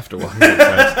watch it after Walking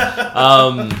Dead starts.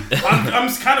 I'm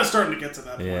kind of starting to get to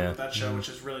that point with that show, which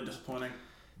is really disappointing.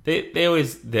 They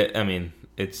always. I mean,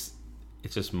 it's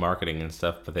just marketing and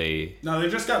stuff, but they've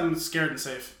just gotten scared and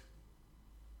safe.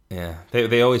 Yeah,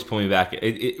 they always pull me back.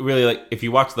 It really, like, if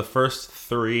you watch the first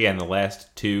 3 and the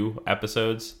last 2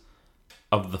 episodes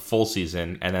of the full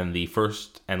season, and then the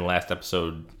first and last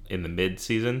episode in the mid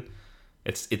season,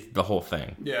 it's the whole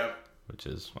thing. Yeah, which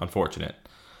is unfortunate.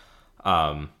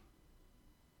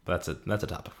 That's a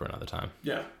topic for another time.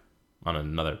 Yeah, on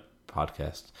another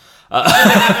podcast.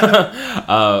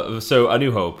 So A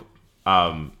New Hope.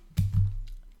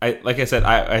 I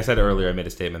said earlier, I made a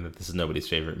statement that this is nobody's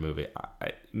favorite movie.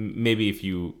 Maybe if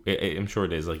you, I'm sure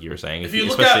it is, like you were saying. If you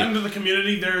look out into the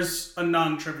community, there's a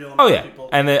non-trivial amount of people.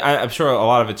 And I'm sure a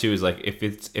lot of it too is like if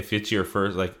it's your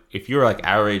first, like if you're like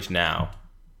our age now,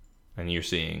 and you're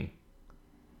seeing,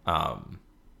 A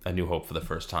New Hope for the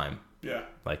first time. Yeah.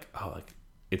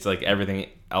 It's like everything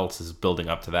else is building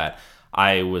up to that.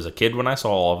 I was a kid when I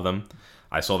saw all of them.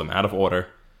 I saw them out of order.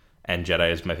 And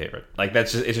Jedi is my favorite. Like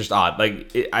it's just odd.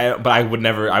 But I would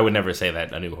never say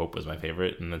that A New Hope was my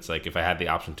favorite. And it's like if I had the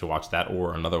option to watch that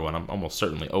or another one, I'm almost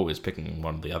certainly always picking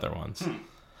one of the other ones.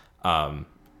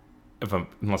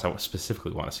 Unless I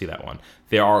specifically want to see that one.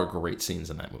 There are great scenes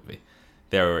in that movie.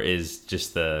 There is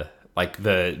just the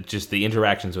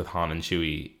interactions with Han and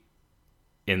Chewie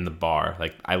in the bar.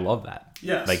 Like I love that.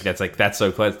 Yes. That's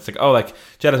so close. It's like, oh, like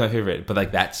Jedi's my favorite, but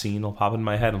like that scene will pop in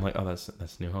my head. I'm like, oh,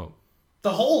 that's New Hope.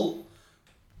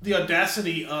 The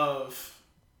audacity of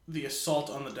the assault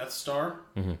on the Death Star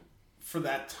for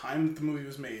that time that the movie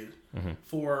was made,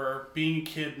 for being a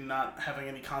kid and not having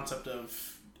any concept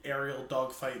of aerial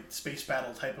dogfight, space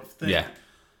battle type of thing. Yeah.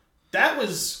 That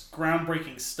was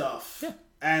groundbreaking stuff. Yeah.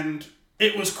 And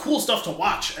it was cool stuff to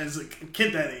watch as a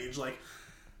kid that age. Like,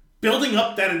 building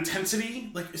up that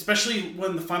intensity, like especially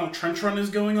when the final trench run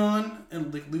is going on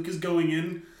and like Luke is going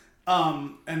in,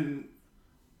 and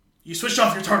you switched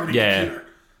off your targeting computer.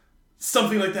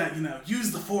 Something like that,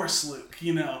 use the Force, Luke,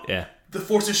 Yeah. The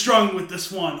Force is strong with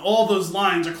this one. All those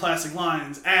lines are classic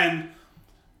lines. And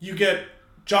you get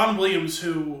John Williams,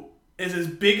 who is as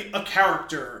big a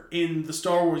character in the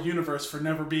Star Wars universe for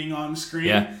never being on screen.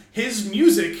 Yeah. His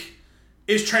music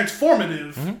is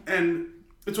transformative, and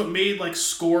it's what made like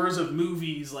scores of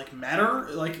movies like matter,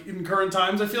 like in current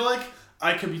times. I feel like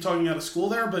I could be talking out of school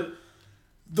there, but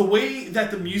the way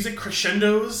that the music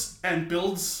crescendos and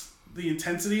builds the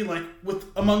intensity, like with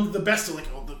among the best, like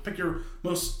pick your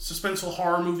most suspenseful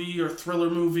horror movie or thriller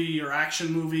movie or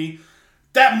action movie,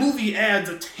 that movie adds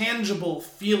a tangible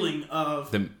feeling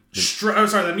of that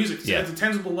music adds a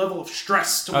tangible level of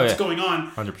stress to what's going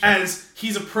on 100%. As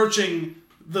he's approaching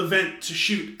the vent to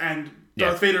shoot and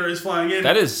Darth Vader is flying in.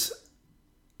 That is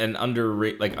an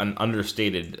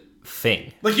understated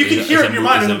thing. Like you can hear it in your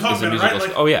mind when I'm talking about it, right?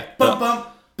 Like, oh yeah, bump bump.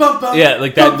 Bump, bump, yeah,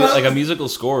 like that, bump, bump. like a musical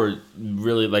score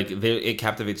really it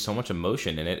captivates so much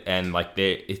emotion in it, and like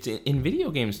it's in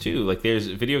video games too. Like there's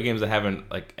video games that have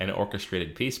an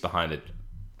orchestrated piece behind it,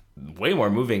 way more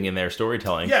moving in their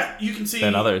storytelling. Yeah, you can see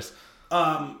than others.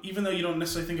 Even though you don't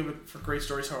necessarily think of it for great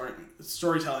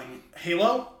storytelling,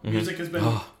 Halo music has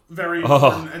been very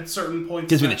important at certain points.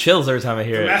 Gives me the chills every time I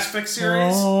hear it. The Mass Effect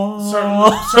series,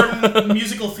 certain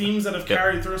musical themes that have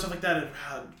carried through and stuff like that have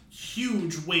had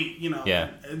huge weight, Yeah.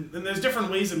 And there's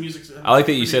different ways that music. I like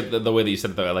that you said the way that you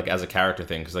said it, like as a character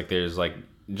thing, because like there's like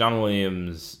John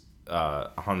Williams,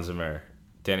 Hans Zimmer,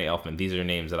 Danny Elfman. These are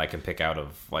names that I can pick out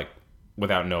of like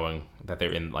without knowing that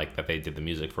they're in like that they did the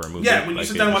music for a movie. Yeah, when you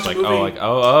sit down and watch a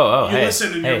movie, you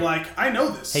listen and you're like, I know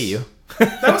this. Hey, you.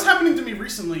 That was happening to me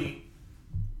recently.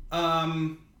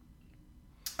 I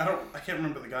can't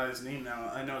remember the guy's name now.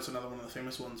 I know it's another one of the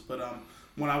famous ones, but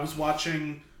when I was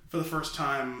watching for the first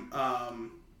time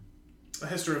A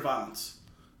History of Violence,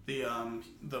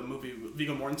 the movie,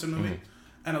 Viggo Mortensen movie,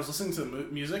 and I was listening to the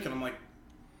music, and I'm like,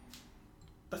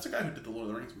 that's the guy who did the Lord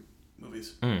of the Rings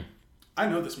movies. I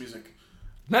know this music.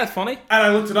 That's funny. And I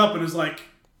looked it up, and it was like,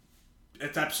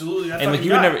 it's absolutely that. And like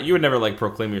you would never like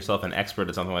proclaim yourself an expert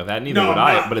at something like that. Neither would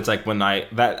I. But it's like when I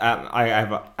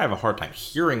have a hard time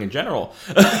hearing in general.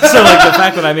 So like the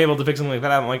fact that I'm able to pick something like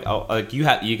that, I'm like, oh, like you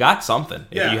got something.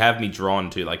 Yeah. You have me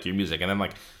drawn to like your music, and then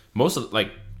like most of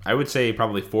like I would say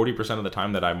probably 40% of the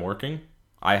time that I'm working,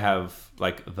 I have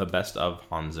like the best of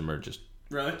Hans Zimmer just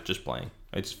playing.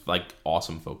 It's like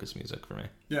awesome focus music for me.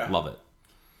 Yeah, love it.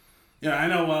 Yeah, I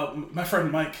know. My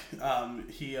friend Mike,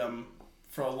 he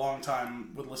for a long time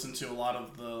would listen to a lot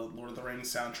of the Lord of the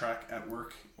Rings soundtrack at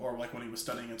work, or like when he was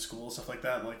studying in school, stuff like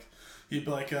that. Like he'd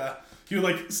be like, he would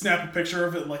like snap a picture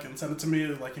of it, like and send it to me,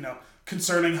 like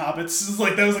concerning hobbits.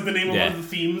 Like that was like the name of one of the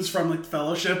themes from like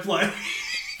Fellowship. Like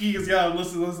he goes, yeah, I'm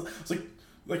listening to this. It's like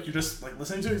you're just like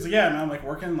listening to it. He's like, yeah, man, I'm like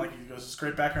working. Like he goes, it's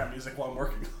great background music while I'm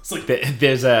working. It's like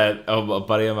there's a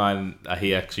buddy of mine.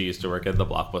 He actually used to work at the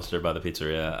Blockbuster by the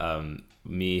pizzeria.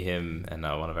 Me, him, and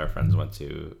one of our friends went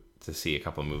to see a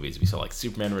couple of movies. We saw like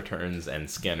Superman Returns and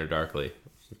Scanner Darkly,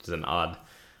 which is an odd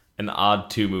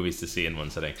two movies to see in one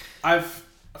sitting. I've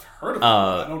heard of it.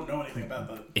 I don't know anything about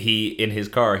that. He in his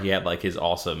car he had like his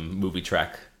awesome movie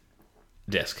track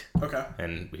disc. Okay.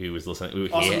 And he was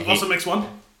listening. Also mix one.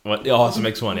 What? Oh, Awesome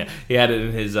Mix 1, yeah. He had it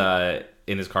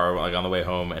in his car, like, on the way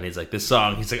home, and he's like, this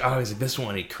song, he's like, this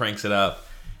one, he cranks it up.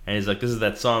 And he's like, this is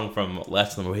that song from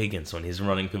Last of the Mohicans when he's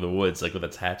running through the woods, like, with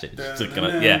its hatchet.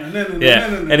 Yeah.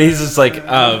 And he's just like,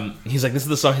 this is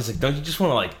the song. He's like, don't you just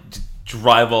want to, like,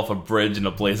 drive off a bridge in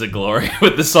a blaze of glory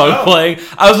with the song playing?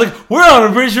 I was like, we're on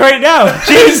a bridge right now.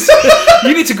 Jeez,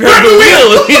 you need to grab the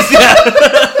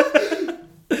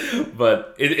wheel.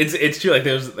 But it's true. Like,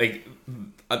 there's, like,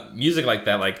 music like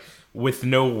that, like, with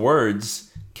no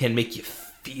words, can make you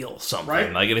feel something.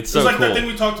 Right? Like, and it's so like cool. That thing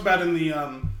we talked about in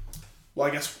the, well,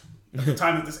 I guess at the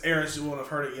time that this airs, you won't have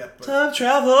heard it yet. But time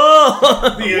travel!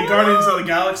 The Guardians of the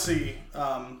Galaxy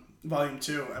Volume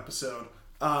 2 episode.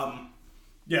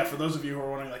 Yeah, for those of you who are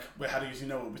wondering, like, wait, how do you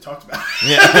know what we talked about?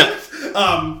 Yeah.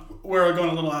 We're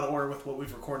going a little out of order with what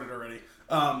we've recorded already.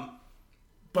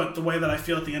 But the way that I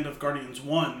feel at the end of Guardians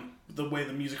 1, the way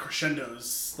the music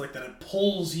crescendos, like that it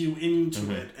pulls you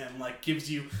into it and, like, it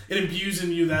imbues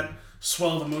in you that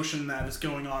swell of emotion that is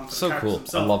going on for the characters cool.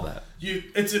 themselves. I love that.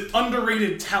 It's an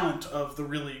underrated talent of the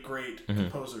really great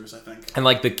composers, I think. And,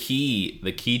 like, the key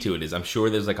to it is, I'm sure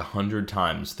there's like 100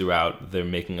 times throughout they're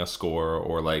making a score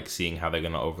or, like, seeing how they're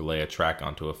going to overlay a track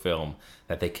onto a film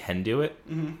that they can do it.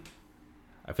 Mm-hmm.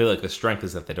 I feel like the strength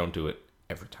is that they don't do it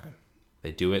every time.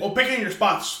 They do it. Well, picking your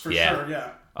spots for sure, yeah.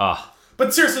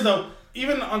 But seriously though,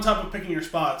 even on top of picking your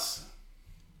spots,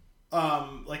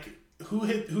 like,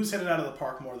 who's hit it out of the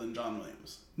park more than John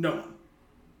Williams? No one.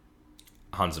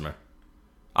 Hans Zimmer.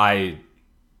 I'm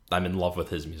in love with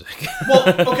his music. Well,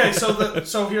 okay,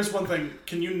 so here's one thing.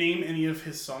 Can you name any of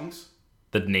his songs?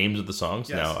 The names of the songs?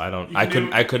 Yes. No, I don't.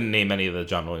 I couldn't name any of the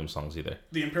John Williams songs either.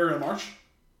 The Imperial March?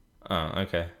 Oh,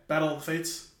 okay. Battle of the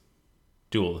Fates?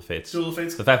 Duel of the Fates. Duel of the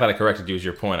Fates. The fact that I corrected you is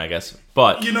your point, I guess.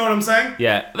 But you know what I'm saying?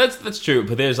 Yeah, that's true.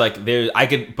 But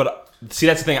see,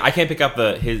 that's the thing. I can't pick up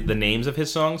the names of his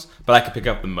songs, but I can pick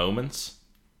up the moments.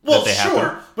 Well,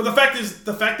 sure. But the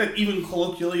fact that even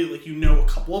colloquially, like, you know a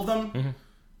couple of them,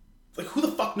 like, who the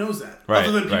fuck knows that? Right,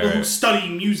 other than people right. who study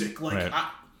music, like. Right.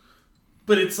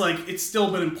 But it's like it's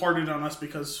still been imparted on us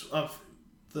because of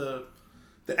the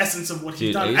essence of what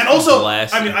he's done. And also,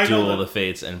 I Duel of the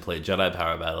Fates and played Jedi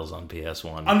Power Battles on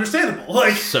PS1. Understandable,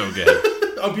 like so good.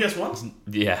 On PS1?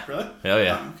 Yeah. Really? Hell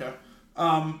yeah.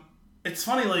 Oh, okay. It's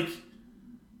funny, like,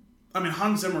 I mean,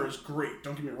 Hans Zimmer is great.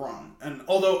 Don't get me wrong. And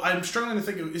although I'm struggling to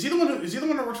think of, is he the one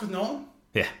that works with Nolan?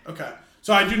 Yeah. Okay.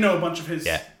 So I do know a bunch of his.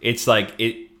 Yeah. It's like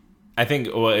it. I think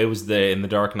it was in The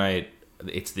Dark Knight.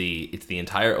 It's the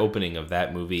entire opening of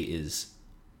that movie is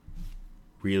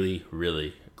really,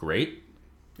 really great.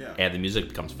 Yeah. And the music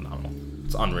becomes phenomenal.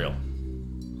 It's unreal.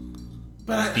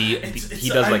 But he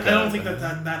does like that. I don't think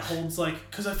that holds,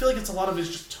 like, because I feel like it's a lot of it's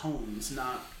just tones,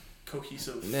 not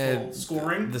cohesive full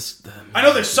scoring. I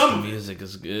know there's some music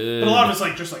is good, but a lot of it's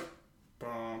like just like for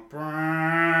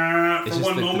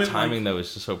one moment. The timing though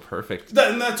is just so perfect.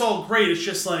 And that's all great. It's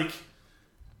just like,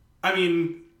 I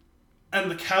mean,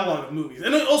 and the catalog of movies,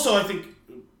 and also I think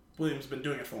Williams has been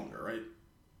doing it for longer, right?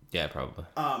 Yeah, probably.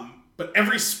 But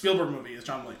every Spielberg movie is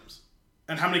John Williams.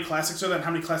 And how many classics are there? And how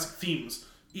many classic themes?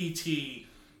 E.T.,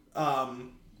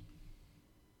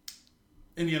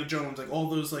 Indiana Jones, like all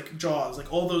those, like Jaws,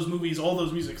 like all those movies, all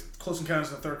those music, Close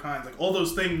Encounters of the Third Kind, like all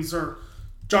those things are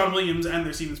John Williams and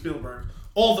they're Steven Spielberg.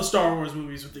 All the Star Wars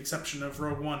movies, with the exception of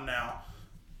Rogue One now.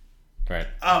 Right.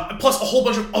 Plus a whole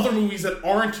bunch of other movies that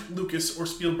aren't Lucas or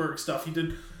Spielberg stuff. He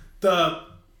did the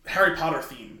Harry Potter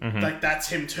theme. Like, that's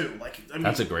him too. Like, I mean,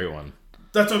 that's a great one.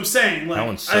 That's what I'm saying. Like, that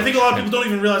one's so I think a lot of people don't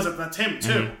even realize that that's him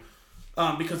too,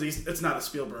 because it's not a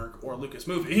Spielberg or Lucas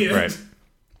movie. Right.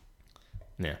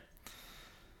 Yeah.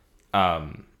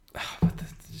 But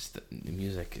the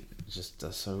music just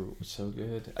does so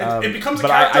good. It becomes a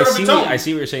character of its own. I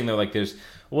see what you're saying though. Like, there's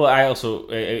there's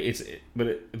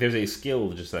a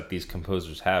skill just that these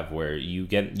composers have where you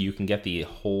can get the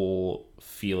whole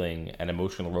feeling and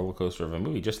emotional roller coaster of a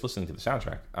movie just listening to the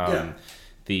soundtrack.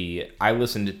 I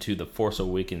listened to the Force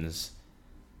Awakens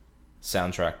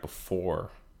soundtrack before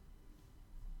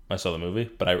I saw the movie,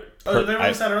 but they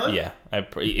released that early? Yeah,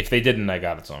 if they didn't, I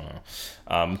got it somehow.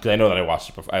 Because I know that I watched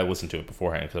it. I listened to it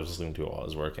beforehand because I was listening to it while I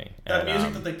was working. That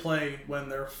music that they play when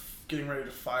they're getting ready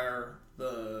to fire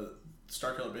the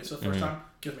Starkiller base for the first time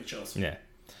gives me chills. Yeah.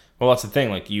 Well, that's the thing.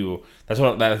 Like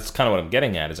that's kind of what I'm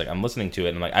getting at. Is like I'm listening to it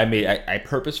and like I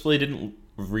purposefully didn't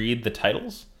read the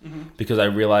titles because I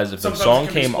realized if the song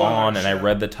came on and I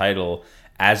read the title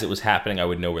as it was happening, I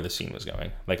would know where the scene was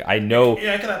going. Like I know,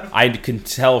 yeah, it could happen. I can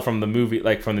tell from the movie,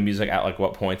 like from the music, at like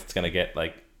what points it's gonna get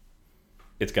like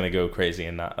it's gonna go crazy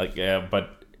and not like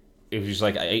but it was just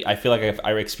like I feel like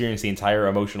I experienced the entire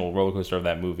emotional roller coaster of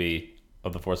that movie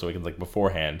of The Force Awakens like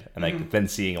beforehand, and like then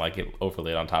seeing like it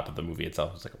overlaid on top of the movie itself,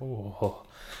 I was like,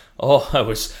 I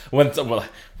was when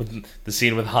the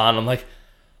scene with Han, I'm like,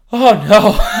 oh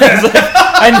no!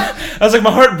 I was like,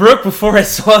 my heart broke before I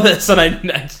saw this, and I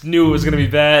just knew it was gonna be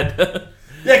bad.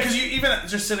 Yeah, because you even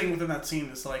just sitting within that scene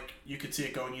is like you could see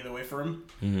it going either way for him.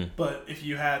 Mm-hmm. But if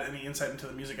you had any insight into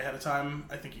the music ahead of time,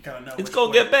 I think you kind of know It's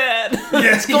gonna get bad.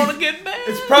 Yeah, it's gonna get bad.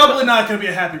 It's probably not gonna be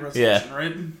a happy resolution,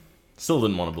 right? Still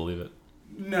didn't want to believe it.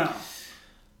 No.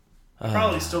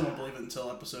 Probably still won't believe it until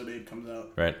episode 8 comes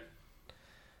out. Right.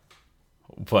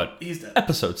 But he's dead.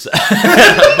 Episode 7.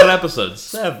 But episode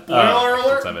 7. Spoiler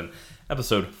alert. 7.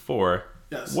 Episode 4.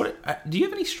 Yes. What? Do you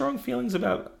have any strong feelings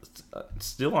about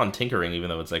still on tinkering, even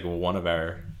though it's like one of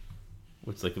our,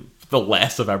 it's like the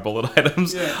last of our bullet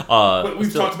items? Yeah.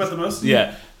 We've talked about the most.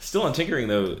 Yeah. Still on tinkering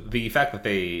though, the fact that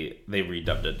they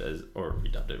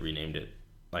renamed it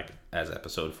like as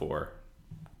episode 4.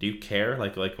 Do you care?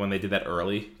 Like when they did that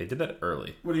early? They did that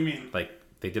early. What do you mean? Like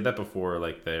they did that before.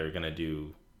 Like they're gonna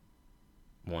do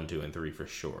 1, 2, and 3 for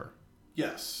sure.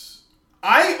 Yes.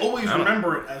 I always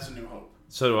remember it as A New Hope.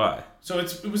 So do I. So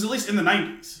it was at least in the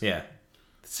 90s. Yeah.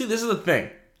 See, this is the thing.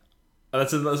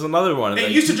 That's another one. It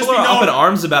like, used to just be known known up in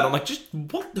arms about it. I'm like, just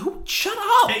what? Who? Shut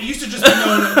up. It used to just be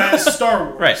known as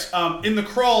Star Wars. Right. In the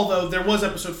crawl, though, there was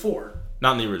episode 4.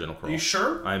 Not in the original crawl. Are you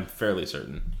sure? I'm fairly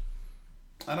certain.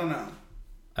 I don't know.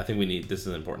 I think this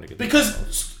is important to get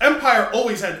because Empire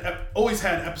always had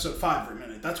episode 5 for a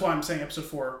minute. That's why I'm saying episode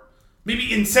 4.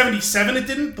 Maybe in 77 it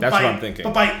didn't. But that's what I'm thinking.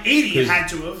 But by 80 it had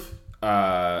to have.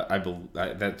 I believe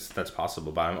that's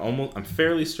possible, but I'm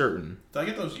fairly certain. Did I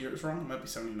get those years wrong? It might be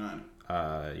 79.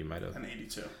 You might have. And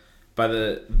 82.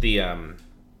 By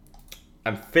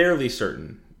I'm fairly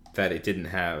certain that it didn't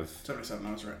have 77.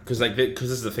 I was right. Because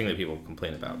this is the thing that people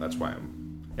complain about. That's why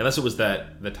unless it was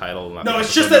the title. No,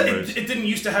 it's just that it didn't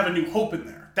used to have A New Hope in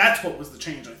there. That's what was the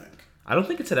change, I think. I don't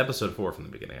think it said episode 4 from the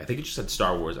beginning. I think it just said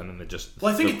Star Wars, and then it just.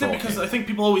 Well, I think it did because I think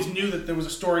people always knew that there was a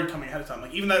story coming ahead of time.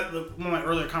 Like even one of my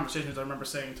earlier conversations, I remember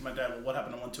saying to my dad, "Well, what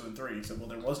happened to 1, 2, and 3?" He said, "Well,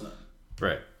 there was none."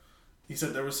 Right. He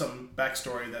said there was some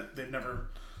backstory that they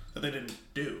didn't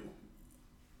do.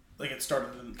 Like it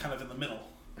started kind of in the middle.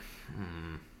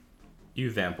 You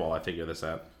vamp while I figure this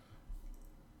out.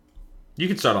 You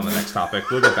can start on the next topic.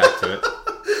 We'll get back to it.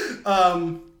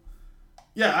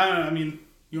 Yeah, I don't know. I mean,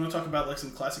 you want to talk about like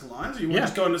some classic lines, or you want to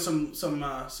just go into some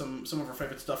of our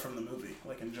favorite stuff from the movie,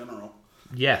 like in general?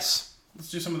 Yes. Let's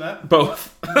do some of that.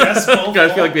 Both. Yes, both.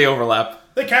 I feel like they overlap.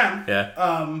 They can. Yeah.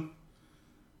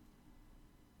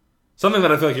 Something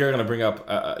that I feel like you're going to bring up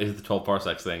is the 12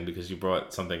 parsecs thing, because you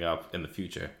brought something up in the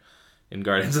future in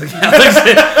Guardians of the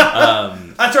Galaxy.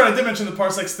 That's right. I did mention the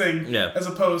parsecs thing, yeah, as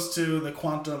opposed to the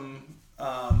quantum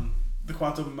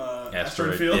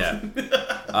asteroid field. Yeah.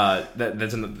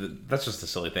 That's just a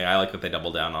silly thing. I like that they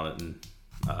double down on it. And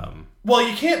well,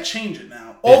 you can't change it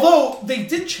now. Yeah. Although they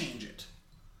did change it.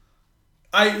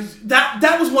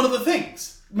 That was one of the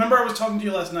things. Remember, I was talking to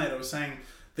you last night. I was saying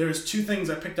there's 2 things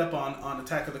I picked up on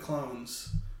Attack of the Clones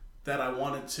that I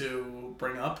wanted to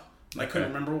bring up. I couldn't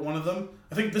remember one of them.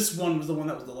 I think this one was the one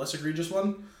that was the less egregious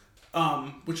one,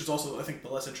 which is also, I think, the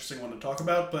less interesting one to talk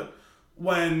about. But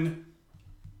when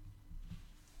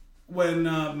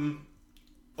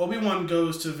Obi-Wan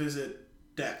goes to visit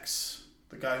Dex,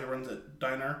 the guy who runs that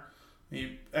diner,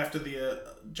 after the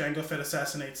Jango Fett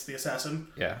assassinates the assassin,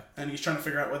 and he's trying to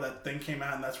figure out where that thing came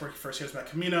out, and that's where he first hears about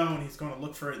Kamino, and he's going to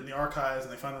look for it in the archives,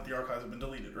 and they find out the archives have been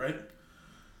deleted, right?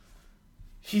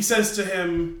 He says to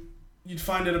him, you'd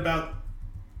find it about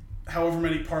however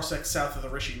many parsecs south of the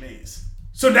Rishi Maze.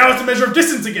 So now it's a measure of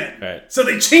distance again. Right. So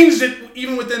they changed it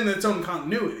even within its own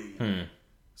continuity.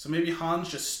 So maybe Han's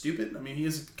just stupid. I mean, he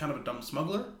is kind of a dumb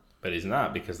smuggler. But he's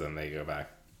not, because then they go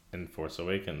back in Force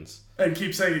Awakens. And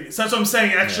keep saying it. So that's what I'm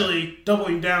saying. Actually,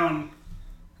 doubling down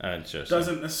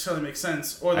doesn't necessarily make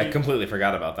sense. Or I completely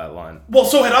forgot about that line. Well,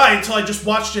 so had I, until I just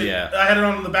watched it. Yeah. I had it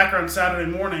on in the background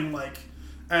Saturday morning,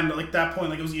 and that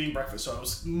point, I was eating breakfast, so I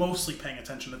was mostly paying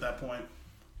attention at that point.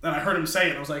 And I heard him say it,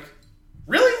 and I was like,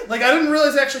 really? Like, I didn't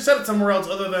realize he actually said it somewhere else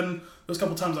other than those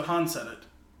couple times that Han said it.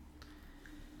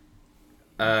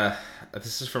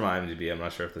 This is from IMDb. I'm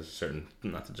not sure if this is certain.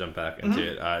 Not to jump back into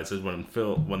it. It says when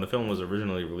the film was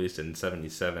originally released in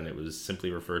 '77, it was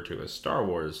simply referred to as Star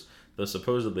Wars, though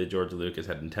supposedly George Lucas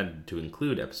had intended to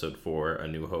include Episode 4, A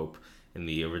New Hope, in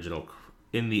the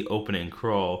opening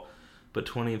crawl. But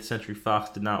 20th Century Fox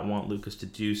did not want Lucas to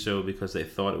do so because they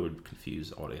thought it would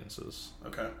confuse audiences.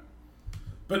 Okay.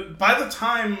 But by the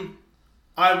time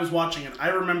I was watching it, I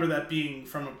remember that being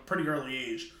from a pretty early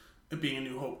age, it being A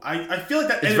New Hope. I feel like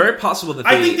that It's very possible that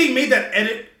I think they made that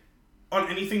edit on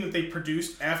anything that they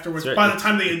produced afterwards. Sure, By the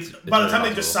time they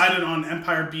possible. decided on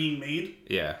Empire being made,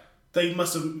 Yeah. they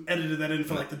must have edited that in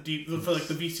for like the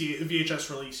VHS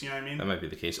release. You know what I mean? That might be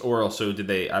the case. Or also, did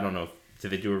they? I don't know.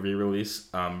 Did they do a re-release?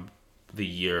 The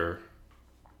year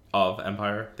of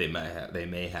Empire, they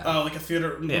may have. Oh, like a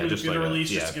theater release.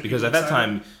 Just to get because at that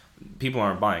excited. time, people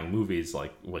aren't buying movies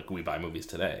like we buy movies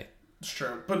today. It's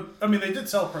true, but I mean, they did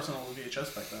sell personal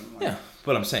VHS back then. Like, Yeah,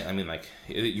 but I'm saying, I mean, like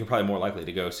you're probably more likely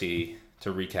to go see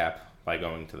to recap by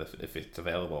going to if it's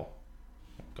available,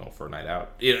 going for a night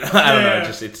out. You know, I don't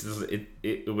know.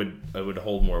 It would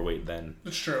hold more weight then.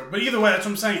 It's true, but either way, that's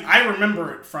what I'm saying. I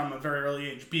remember it from a very early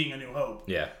age being A New Hope.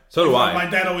 Yeah, so do I. My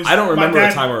dad always. I don't remember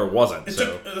a time where it wasn't. That's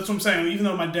what I'm saying. Even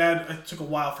though my dad, it took a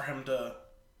while for him to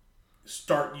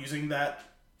start using that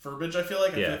verbiage. I feel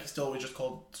like he still always just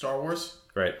called Star Wars,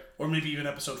 right? Or maybe even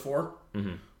Episode 4.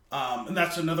 Mm-hmm. And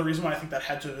that's another reason why I think that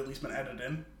had to have at least been edited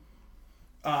in.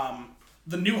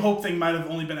 The New Hope thing might have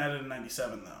only been edited in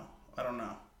 97, though. I don't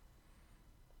know.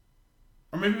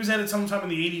 Or maybe it was edited sometime in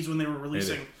the 80s when they were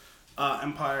releasing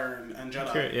Empire and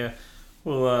Jedi. Sure, yeah.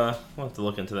 We'll have to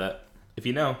look into that. If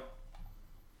you know,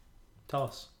 tell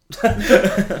us.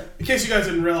 In case you guys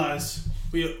didn't realize,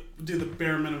 we do the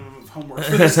bare minimum of homework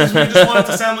for this because we just want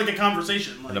it to sound like a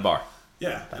conversation. Like, In a bar.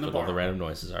 Yeah, That's in a what bar. all the random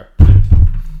noises are.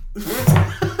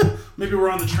 Maybe we're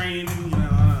on the train, you know. I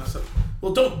don't know, so.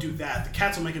 Well, don't do that. The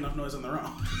cats will make enough noise on their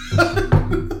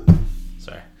own.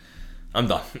 Sorry. I'm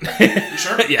done. You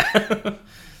sure? Yeah. 12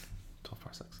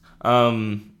 parsecs.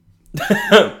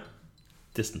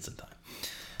 Distance and time.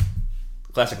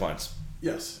 Classic lines.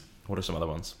 Yes. What are some other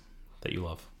ones that you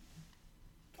love?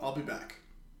 I'll be back.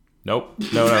 Nope.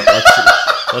 No.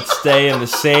 Let's stay in the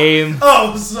same.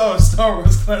 Oh, so Star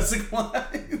Wars classic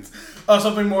lines. Oh,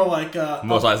 something more like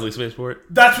Most Eisley Spaceport.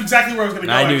 That's exactly where I was going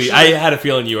to go. I knew. actually. I had a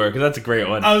feeling you were, because that's a great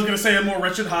one. I was going to say a more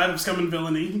wretched hide of scum and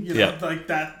villainy. You know, Yeah. like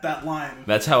that line.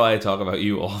 That's how I talk about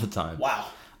you all the time. Wow.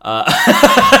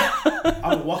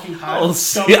 I'm a walking hide I'll of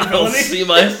scum see, and I'll villainy. see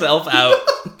myself out.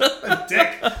 A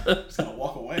dick. I'm just going to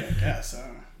walk away, I guess.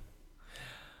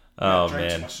 Oh, I drank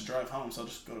too man. much to drive home, so I'll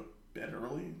just go to bed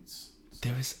early. It's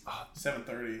There was.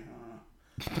 7:30.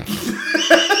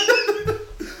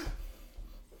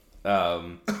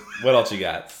 What else you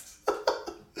got?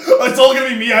 It's all gonna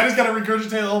be me. I just gotta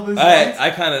regurgitate all this.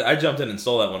 I jumped in and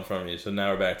stole that one from you, so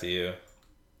now we're back to you.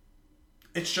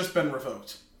 It's just been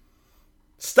revoked.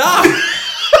 Stop!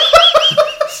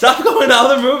 Stop going to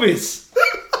other movies.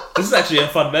 This is actually a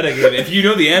fun metagame. If you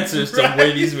know the answers to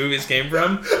where these movies came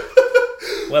from,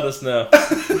 let us know.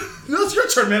 No, it's your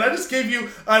turn, man. I just gave you,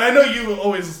 and I know you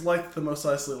always liked the Mos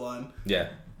Eisley line. Yeah.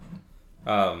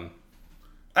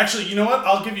 Actually, you know what?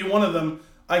 I'll give you one of them.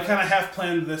 I kind of half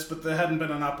planned this, but there hadn't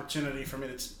been an opportunity for me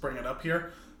to bring it up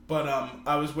here. But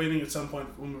I was waiting at some point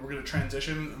when we were going to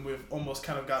transition, and we've almost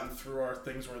kind of gotten through our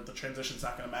things where the transition's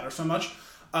not going to matter so much.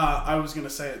 I was going to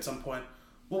say at some point,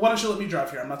 well, why don't you let me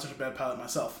drive here? I'm not such a bad pilot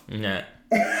myself. Nah.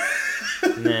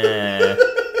 Nah.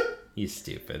 You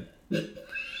stupid.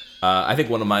 I think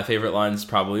one of my favorite lines is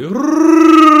probably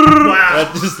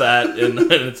Wow. just that in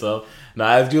itself. No,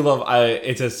 I do love.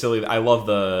 It's a silly. I love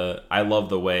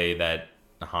the way that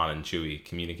Han and Chewie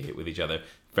communicate with each other.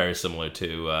 Very similar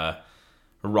to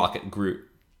Rocket Groot,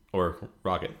 or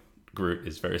Rocket Groot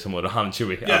is very similar to Han and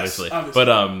Chewie, Yes, obviously. obviously.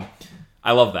 But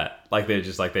I love that. Like they're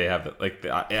just like they have like.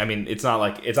 I mean, it's not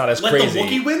as Let the crazy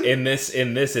Wookiee win? in this.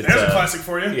 It's There's a classic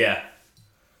for you. Yeah.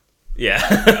 Yeah.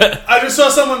 I just saw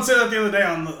someone say that the other day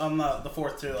on the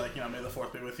 4th too. Like, you know, may the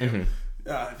 4th be with you.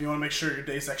 Mm-hmm. If you want to make sure your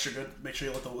day's extra good, make sure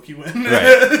you let the Wookiee win.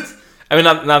 Right. I mean,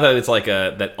 not that it's like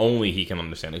that only he can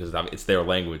understand it because it's their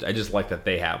language. I just like that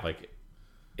they have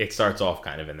it starts off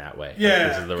kind of in that way. Yeah.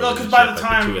 This is the Well, 'cause relationship, by the the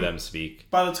time- two of them speak.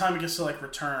 By the time it gets to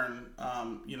return,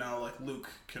 you know, Luke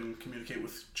can communicate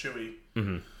with Chewie.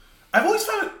 Mm-hmm. I've always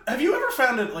found it. Have you ever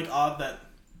found it odd that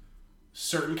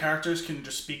certain characters can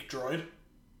just speak droid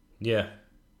Yeah.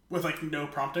 with no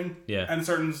prompting? Yeah. And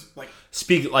certain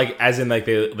Speak as in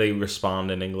they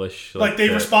respond in English. they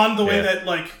respond the way yeah.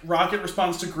 that Rocket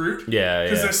responds to Groot. Yeah,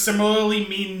 Because yeah. they similarly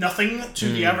mean nothing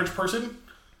to the average person.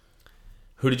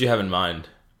 Who did you have in mind?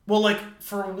 Well,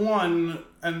 for one,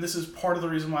 and this is part of the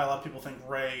reason why a lot of people think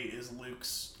Rey is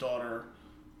Luke's daughter,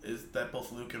 is that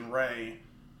both Luke and Rey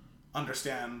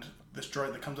understand this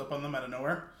droid that comes up on them out of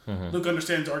nowhere. Mm-hmm. Luke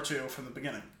understands R2 from the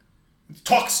beginning. He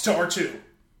talks to R2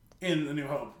 in A New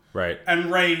Hope. Right.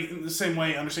 And Rey, in the same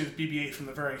way, understands BB-8 from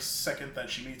the very second that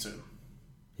she meets him.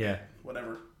 Yeah.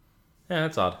 Whatever. Yeah,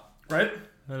 that's odd. Right?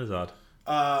 That is odd.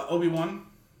 Obi-Wan.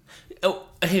 Oh,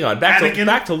 hang on.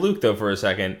 Back to Luke though for a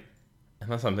second.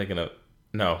 Unless I'm thinking of.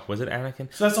 No, was it Anakin?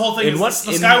 So that's the whole thing. The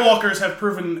Skywalkers have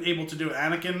proven able to do it.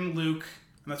 Anakin, Luke,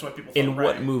 and that's why people. In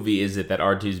what movie is it that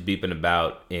R2's beeping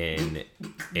about in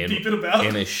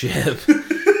a ship,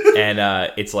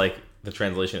 and it's like the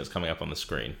translation is coming up on the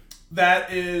screen?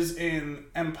 That is in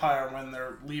Empire when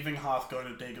they're leaving Hoth going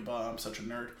to Dagobah. I'm such a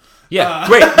nerd. Yeah,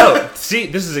 great. No, see,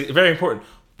 this is very important.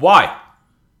 Why?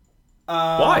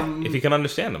 Why? If you can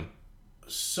understand them.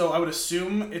 So I would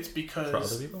assume it's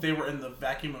because they were in the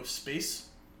vacuum of space.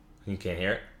 You can't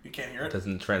hear it? You can't hear it? It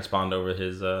doesn't transpond over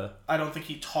his... I don't think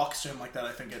he talks to him like that.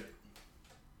 I think it...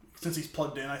 Since he's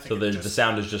plugged in, I think so the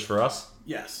sound is just for us?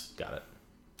 Yes. Got it.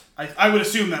 I would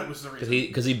assume that was the reason.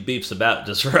 Because he beeps about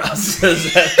just for us.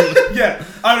 Yeah,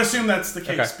 I would assume that's the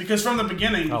case. Okay. Because from the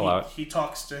beginning, he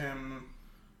talks to him...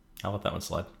 I'll let that one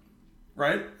slide.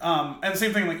 Right? And the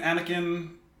same thing, like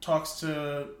Anakin talks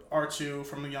to R2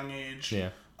 from a young age. Yeah.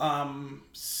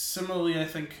 Similarly, I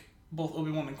think both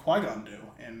Obi-Wan and Qui-Gon do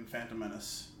in Phantom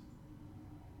Menace.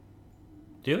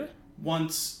 Do they?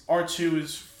 Once R2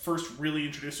 is first really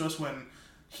introduced to us, when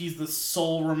he's the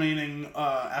sole remaining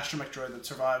astromech droid that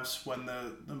survives when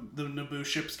the Naboo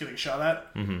ship's getting shot at,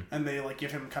 and they like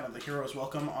give him kind of the hero's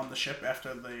welcome on the ship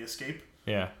after they escape.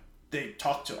 Yeah. They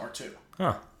talk to R2.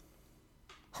 Huh.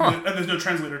 And there's no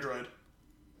translator droid.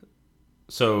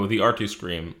 So the R2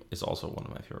 scream is also one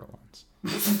of my favorite lines.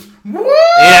 Woo!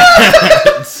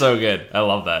 Yeah, it's so good. I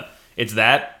love that. It's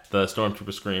that, the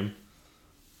Stormtrooper scream,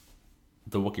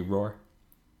 the Wookiee roar.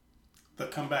 They'll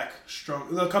come back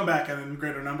strong. They'll come back and in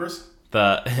greater numbers.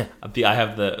 I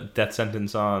have the death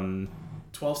sentence on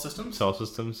 12 systems. 12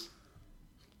 systems.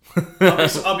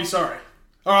 I'll be sorry,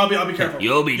 or I'll be careful.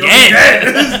 You'll be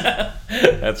dead.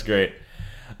 That's great.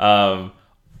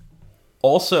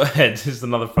 Also, just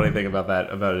another funny thing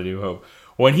about A New Hope,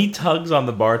 when he tugs on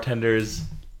the bartender's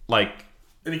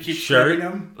and he keeps shirt,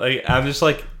 him. Like I'm just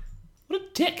like, what a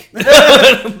dick.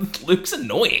 Luke's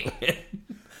annoying.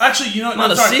 Actually,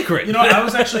 not a secret. I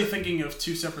was actually thinking of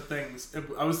two separate things.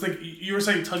 I was thinking you were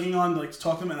saying tugging on to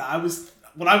talk to him, and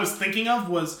what I was thinking of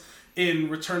was in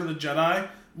Return of the Jedi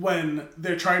when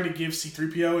they're trying to give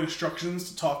C-3PO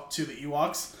instructions to talk to the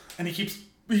Ewoks, and he keeps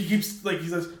he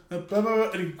says blah, blah,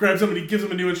 blah, and he grabs him and he gives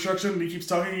him a new instruction and he keeps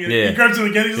talking and he grabs him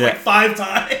again. He's like 5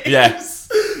 times. Yeah,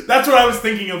 that's what I was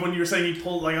thinking of when you were saying he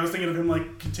pulled. I was thinking of him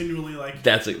continually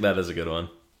that is a good one.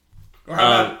 Or how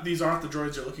about these aren't the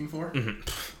droids you're looking for? Mm-hmm.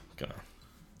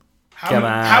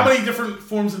 How many different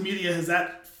forms of media has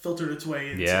that filtered its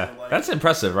way into? Yeah, that's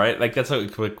impressive, right? That's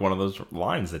one of those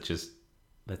lines that just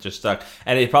stuck,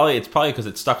 and it's probably because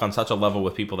it stuck on such a level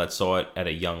with people that saw it at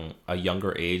a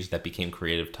younger age that became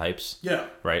creative types. Yeah,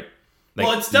 right.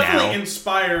 Well, it's definitely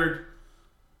inspired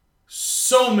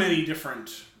so many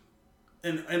different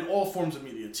in all forms of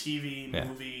media: TV,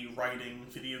 movie, writing,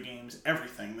 video games,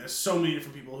 everything. There's so many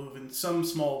different people who've, in some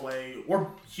small way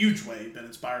or huge way, been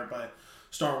inspired by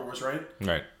Star Wars, right?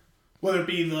 Right. Whether it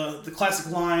be the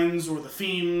classic lines or the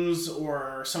themes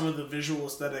or some of the visual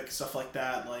aesthetic stuff like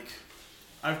that.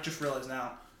 I've just realized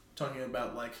now, talking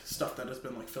about stuff that has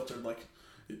been filtered,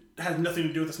 it has nothing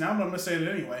to do with this now, but I'm going to say it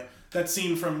anyway. That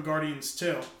scene from Guardians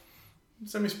 2.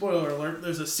 Semi-spoiler alert.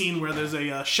 There's a scene where there's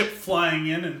a ship flying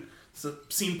in, and it's a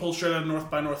scene pulled straight out of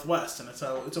North by Northwest, and it's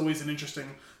always an interesting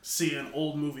to see an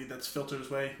old movie that's filtered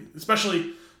its way,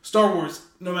 especially Star Wars.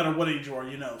 No matter what age you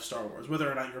are, Star Wars, whether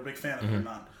or not you're a big fan of it or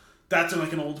not. That's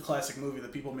an old classic movie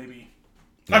that people maybe.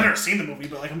 I've never seen the movie,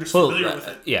 but I'm just familiar with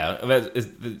it. Yeah,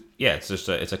 it's just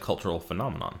it's a cultural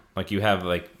phenomenon. You have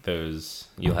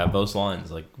you'll have those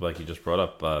lines like you just brought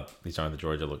up. These aren't the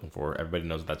droids you're looking for. Everybody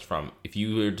knows what that's from. If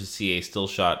you were to see a still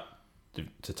shot,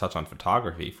 to touch on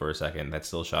photography for a second, that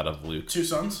still shot of Luke, 2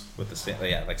 sons with the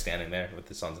standing there with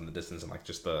the sons in the distance, and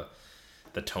just the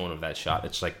tone of that shot.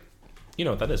 It's you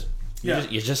know what that is.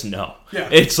 You just know. Yeah,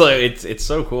 it's it's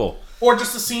so cool. Or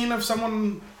just a scene of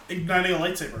someone igniting a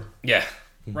lightsaber. Yeah.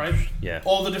 Right? Yeah.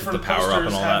 All the different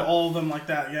posters have all of them like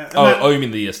that, yeah. And you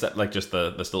mean the just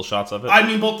the still shots of it? I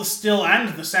mean both the still and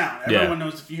the sound. Everyone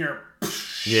knows if you hear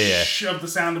of the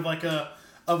sound of a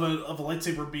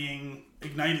lightsaber being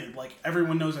ignited,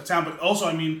 everyone knows that sound. But also,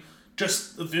 I mean,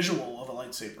 just the visual of a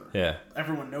lightsaber. Yeah.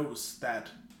 Everyone knows that,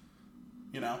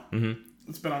 Mm-hmm.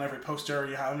 It's been on every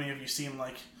poster. How many of you seen,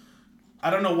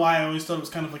 I don't know why I always thought it was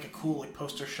kind of a cool,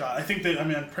 poster shot. I think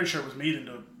I'm pretty sure it was made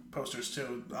into posters,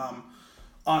 too.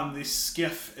 On the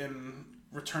skiff in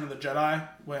Return of the Jedi,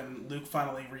 when Luke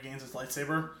finally regains his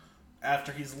lightsaber,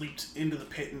 after he's leaped into the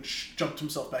pit and jumped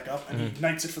himself back up, and he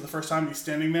ignites it for the first time, and he's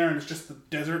standing there, and it's just the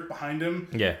desert behind him.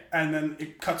 Yeah. And then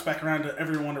it cuts back around to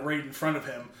everyone arrayed in front of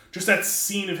him. Just that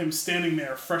scene of him standing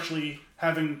there, freshly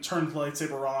having turned the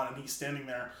lightsaber on, and he's standing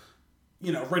there.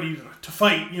 ready to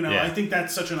fight. Yeah. I think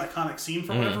that's such an iconic scene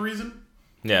for whatever reason.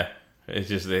 Yeah, it's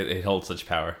just it holds such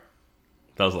power.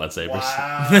 Those lightsabers.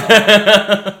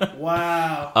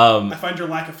 Wow. I find your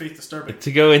lack of faith disturbing.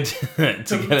 To go into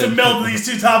to meld these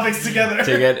two topics together.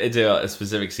 To get into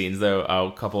specific scenes, though,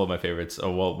 a couple of my favorites.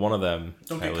 Oh well, one of them.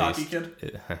 Don't get cocky,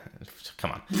 kid.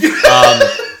 Come on.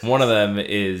 One of them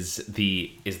is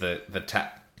the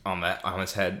tap on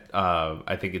his head.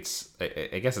 I think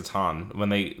I guess it's Han when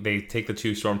they take the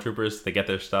two stormtroopers. They get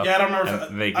their stuff. Yeah, I don't remember.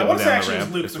 They go I want to say down actually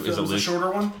the it was ramp. Luke. It was a shorter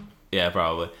one. Yeah,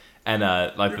 probably. And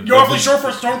you're awfully short for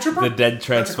a stormtrooper. The dead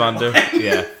transponder.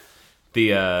 Yeah.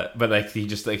 But he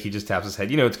just taps his head.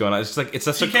 You know what's going on. It's just like it's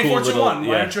such a cool little.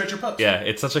 Why aren't you at your post? Yeah,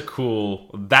 it's such a cool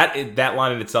that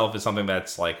line in itself is something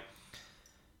that's like.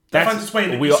 That finds its way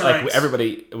into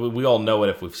we all know it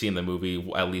if we've seen the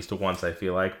movie at least once. I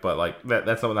feel like, but like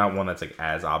that's not one that's like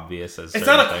as obvious as. It's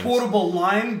not a quotable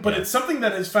line, but it's something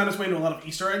that has found its way into a lot of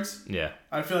Easter eggs. Yeah,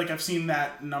 I feel like I've seen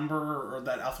that number or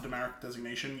that alphanumeric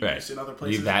designation used in other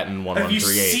places. Leave that in 1138. If you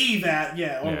see that,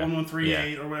 or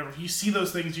 1138 or whatever, if you see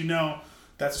those things,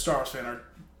 that's a Star Wars fan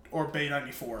or Bay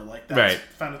 94. Like that's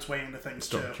found its way into things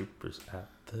too. Stormtroopers at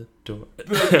the door.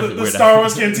 The Star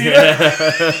Wars Cantina.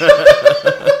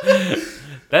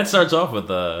 That starts off with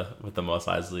the Mos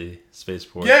Eisley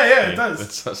spaceport. Yeah, it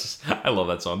does. I love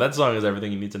that song. That song is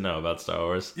everything you need to know about Star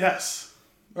Wars. Yes,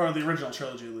 or the original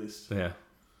trilogy at least. Yeah.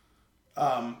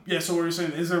 So what were you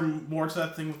saying? Is there more to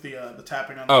that thing with the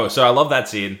tapping on? Oh, so I love that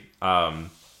scene.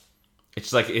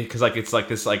 It's like because it's like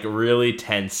this like really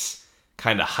tense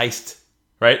kind of heist.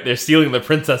 Right, they're stealing the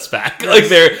princess back. Yes.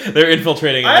 Like they're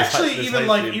infiltrating. I actually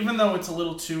even though it's a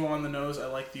little too on the nose, I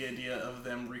like the idea of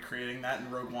them recreating that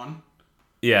in Rogue One.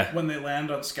 Yeah, when they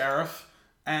land on Scarif,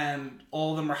 and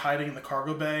all of them are hiding in the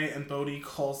cargo bay, and Bodhi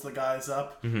calls the guys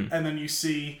up, and then you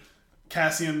see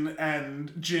Cassian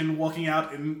and Jin walking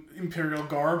out in Imperial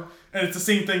garb, and it's the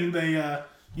same thing. They,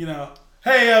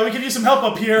 hey, we could use some help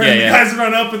up here, and the guys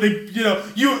run up, and they,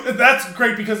 that's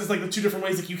great because it's like the two different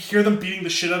ways. Like you hear them beating the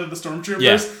shit out of the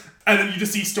stormtroopers, and then you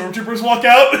just see stormtroopers walk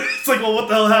out. It's like, well, what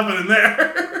the hell happened in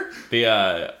there? The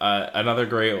another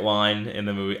great line in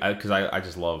the movie because I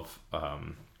just love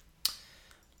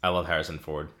I love Harrison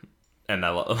Ford. And I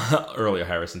love earlier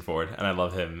Harrison Ford, and I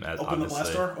love him as Open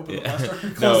obviously. The blast door. Open the blast door.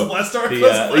 Close the blast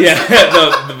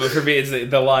door. For me, it's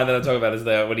the line that I'm talking about is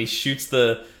when he shoots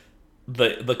the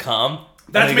comm.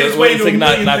 That's made its way into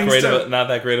not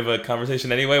that great of a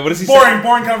conversation anyway. What does he say?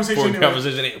 Boring conversation. Boring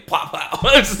conversation. Pop.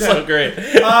 It's just so great.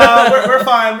 We're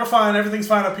fine. We're fine. Everything's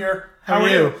fine up here. How are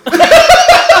you?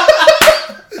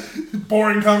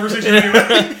 Boring conversation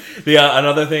anyway.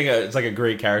 Another thing, it's like a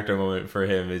great character moment for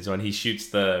him is when he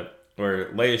shoots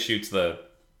where Leia shoots the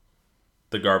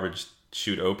garbage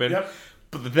chute open. Yep.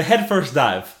 But the head first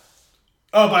dive.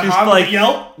 Oh, by Han with the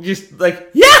yell? Just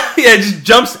like, just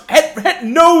jumps had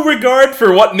no regard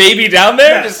for what may be down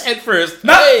there. Yes. Just head first.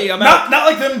 Not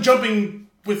like them jumping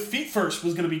with feet first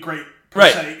was going to be great. Per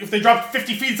se. If they dropped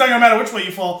 50 feet, it's not going to matter which way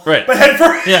you fall. Right. But head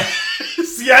first. Yeah.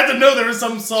 So you had to know there was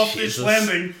some soft-ish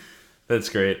landing. That's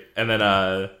great. And then,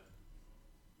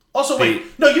 also,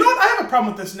 wait. No, you know what? I have a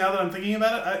problem with this now that I'm thinking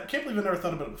about it. I can't believe I never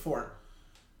thought about it before.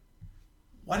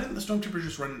 Why didn't the stormtroopers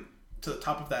just run to the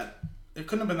top of that? It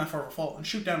couldn't have been that far of a fall and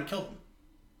shoot down and kill them.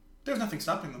 There was nothing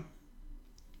stopping them.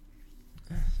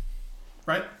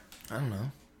 Right? I don't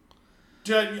know.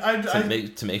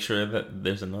 To make sure that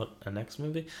there's a next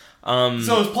movie.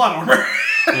 So it's plot armor.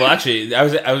 Well, actually, I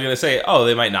was gonna say,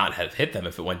 they might not have hit them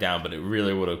if it went down, but it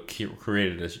really would have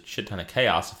created a shit ton of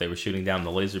chaos if they were shooting down.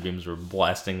 The laser beams were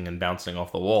blasting and bouncing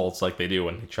off the walls like they do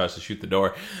when he tries to shoot the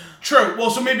door. True.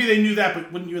 Well, so maybe they knew that,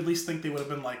 but wouldn't you at least think they would have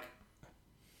been like,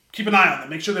 keep an eye on them,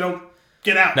 make sure they don't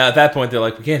get out? Now at that point, they're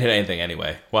like, we can't hit anything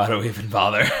anyway. Why do we even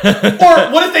bother?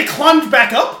 Or what if they climbed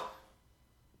back up?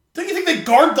 Don't you think they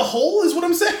guard the hole? Is what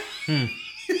I'm saying. You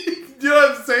know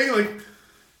what I'm saying? Like,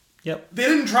 yep. They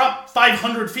didn't drop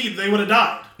 500 feet; they would have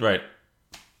died. Right.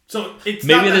 So it's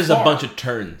maybe not that there's far. a bunch of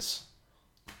turns.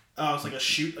 Oh, it's like a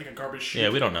chute, like a garbage chute. Yeah,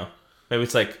 we don't know. Maybe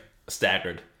it's like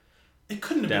staggered. It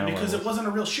couldn't have been because it wasn't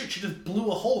a real chute. She just blew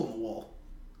a hole in the wall.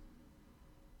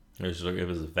 It was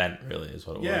a vent, really, is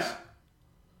what it was. Yeah.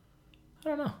 I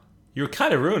don't know. You were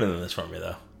kind of ruining this for me,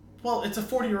 though. Well, it's a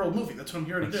 40-year-old movie. That's what I'm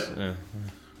here to do.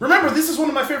 Remember, this is one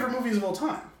of my favorite movies of all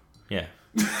time. Yeah.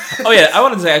 Oh, yeah. I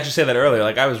wanted to actually say that earlier.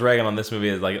 Like, I was ragging on this movie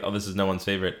as like, this is no one's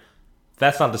favorite.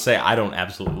 That's not to say I don't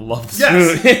absolutely love this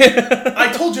movie.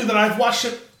 I told you that I've watched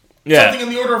it something in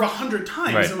the order of 100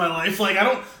 times in my life. Like, I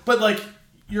don't... But, like,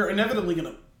 you're inevitably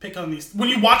going to pick on these... When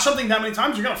you watch something that many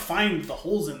times, you're going to find the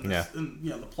holes in this, in,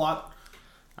 the plot.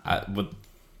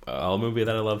 a movie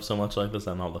that I love so much like this,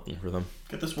 I'm not looking for them.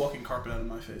 Get this walking carpet out of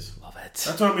my face. Love it.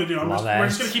 That's what I'm going to do. We're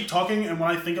just going to keep talking, and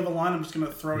when I think of a line, I'm just going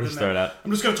to throw it in there. Throw it out.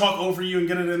 I'm just going to talk over you and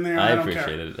get it in there. I don't appreciate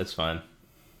care. it. It's fine.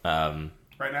 Right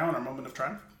now, in our moment of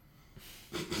triumph.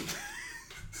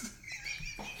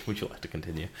 Would you like to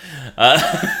continue? You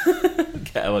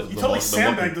totally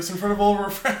sandbagged this in front of all of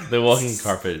our friends. The walking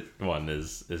carpet one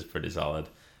is pretty solid.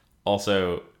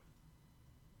 Also,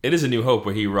 it is A New Hope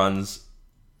where he runs...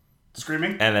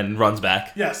 Screaming? And then runs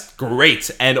back. Yes.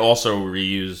 Great. And also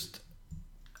reused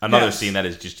another scene that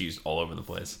is just used all over the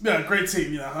place. Yeah, great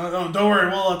scene. Don't worry,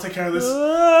 we'll take care of this.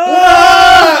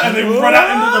 And they run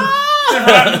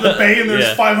out into the bay and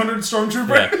there's 500 stormtroopers.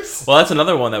 Yeah. Well, that's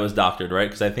another one that was doctored, right?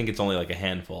 Because I think it's only like a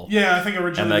handful. Yeah, I think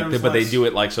originally and but they do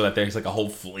it like so that there's like a whole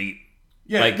fleet.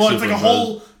 Yeah, it's like a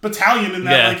whole battalion in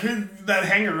that that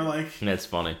hangar. Like, it's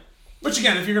funny. Which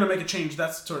again, if you're gonna make a change,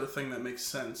 that's the sort of thing that makes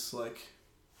sense. Like,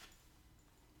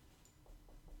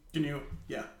 can you?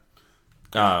 Yeah.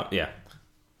 Yeah.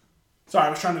 Sorry, I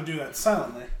was trying to do that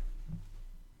silently.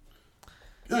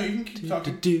 No, you can keep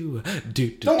talking.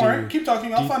 Don't worry, keep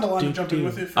talking. I'll find a line to jump in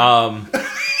with you. I'm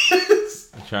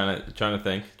trying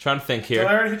to think here. Did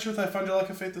I already hit you with "I Find Your Lack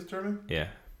of Faith Disturbing"? Yeah.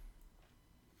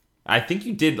 I think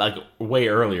you did like way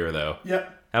earlier though.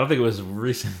 Yep. I don't think it was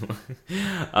recently.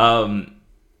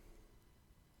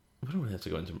 What do we have to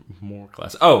go into more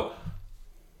class? Oh.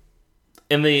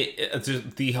 And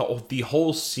the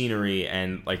whole scenery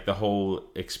and like the whole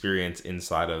experience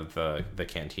inside of the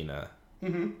cantina,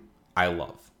 I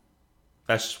love.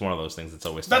 That's just one of those things that's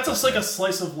always. That's just like a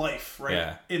slice of life, right?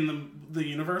 Yeah. In the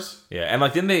universe. Yeah, and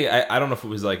like didn't they? I don't know if it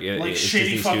was like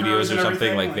Shady Disney Studios or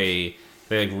something. Like they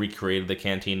recreated the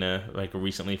cantina like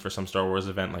recently for some Star Wars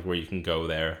event, like where you can go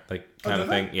there, like kind of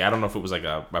thing. Yeah, I don't know if it was like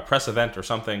a press event or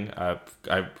something. I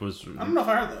don't know if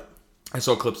I heard that. I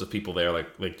saw clips of people there,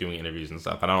 like doing interviews and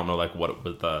stuff, and I don't know like what it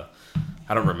was.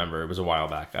 I don't remember. It was a while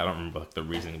back. I don't remember like the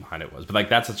reasoning behind it was, but like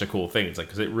that's such a cool thing. It's like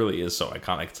because it really is so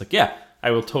iconic. It's like I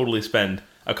will totally spend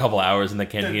a couple hours in the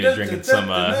cantina drinking some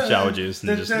shower juice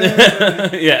and just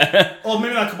yeah. Well,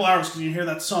 maybe not a couple hours because you hear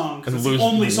that song because it's the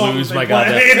only song lose they my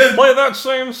play. God, play that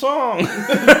same song.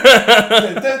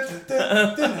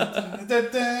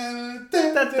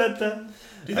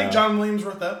 Do you think John Williams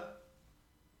wrote that?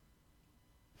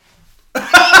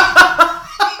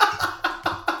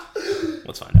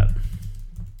 Let's find out.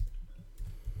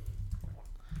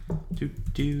 Do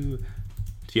you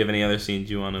have any other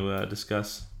scenes you want to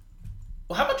discuss?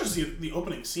 Well, how about just the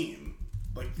opening scene?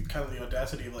 Like, kind of the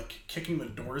audacity of, like, kicking the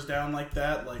doors down like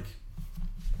that. Like,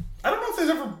 I don't know if there's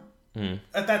ever,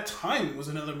 at that time, was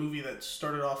another movie that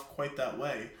started off quite that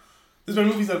way. There's been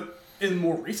movies that, in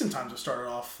more recent times, have started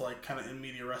off, like, kind of in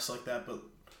media res like that, but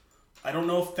I don't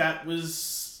know if that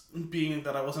was, being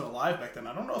that I wasn't alive back then,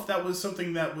 I don't know if that was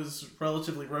something that was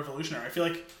relatively revolutionary. I feel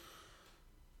like,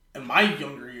 in my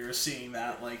younger years, seeing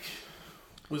that, like,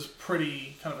 was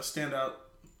pretty kind of a standout.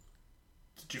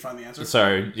 Did you find the answer?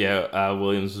 Sorry, yeah.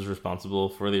 Williams was responsible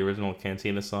for the original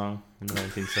Cantina song in the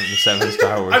 1977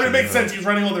 Star Wars. I mean, it makes sense. He was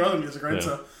writing all their other music, right? Yeah.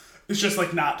 So it's just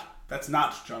like that's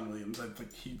not John Williams. I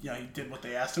think he did what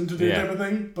they asked him to do, type of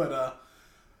thing. But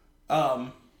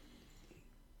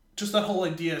just that whole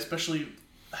idea, especially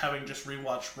having just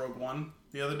rewatched Rogue One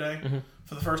the other day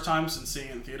for the first time since seeing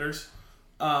it in theaters,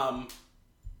 and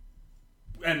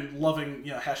loving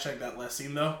hashtag that last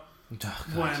scene though. Oh,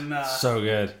 when so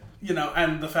good.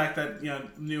 And the fact that,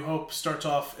 New Hope starts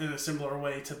off in a similar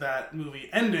way to that movie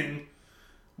ending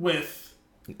with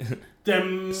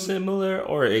them... Similar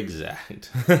or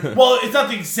exact? Well, it's not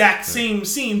the exact same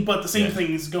scene, but the same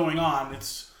thing is going on.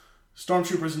 It's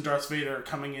stormtroopers and Darth Vader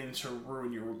coming in to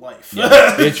ruin your life.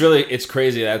 Yeah. It's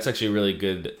crazy. That's actually really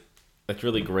good. That's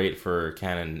really great for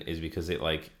canon is because it,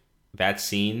 like, that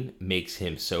scene makes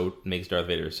Darth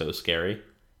Vader so scary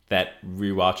that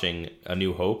rewatching A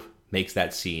New Hope makes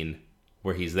that scene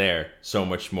where he's there so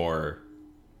much more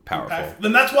powerful.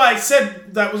 Then that's why I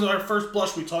said that was our first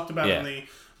blush we talked about in the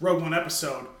Rogue One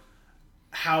episode.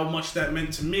 How much that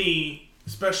meant to me,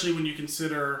 especially when you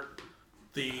consider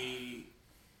the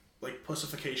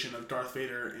pussification of Darth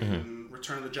Vader in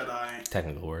Return of the Jedi.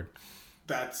 Technical word.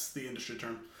 That's the industry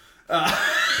term. In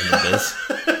the biz.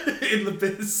 In the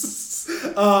biz.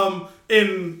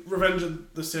 In Revenge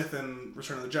of the Sith and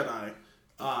Return of the Jedi.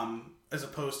 As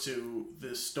opposed to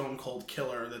this stone cold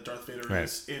killer that Darth Vader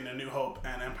is in A New Hope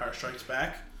and Empire Strikes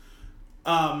Back.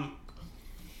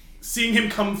 Seeing him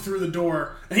come through the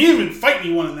door, and he didn't even fight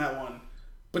anyone in that one,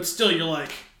 but still you're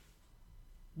like,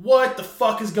 what the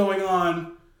fuck is going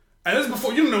on? And this is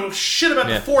before, you don't know shit about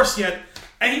the Force yet,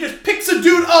 and he just picks a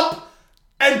dude up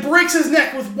and breaks his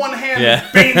neck with one hand,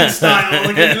 Bane style.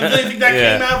 Like, I think that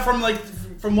came out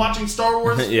from watching Star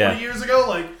Wars 20 years ago.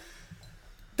 Like,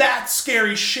 that's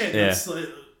scary shit. Yeah.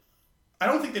 I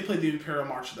don't think they played the Imperial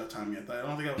March at that time yet. I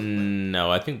don't think that was.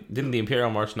 No, I think didn't the Imperial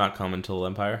March not come until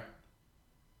Empire?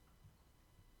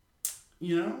 I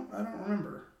don't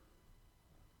remember.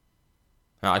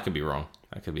 No, I could be wrong.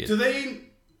 That could be it. Do they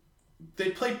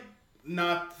play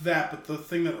not that, but the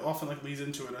thing that often leads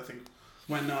into it, I think,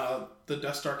 when the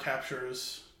Death Star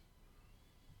captures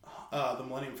the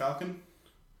Millennium Falcon.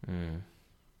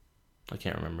 I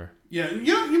can't remember. Yeah,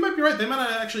 you might be right. They might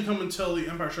not actually come until the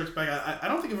Empire Strikes Back. I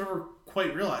don't think I've ever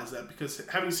quite realized that, because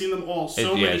having seen them all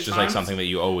so many times, it's just like something that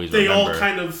you always they remember. all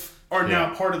kind of are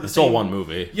now part of the It's same. all one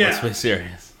movie. Yeah. Let's be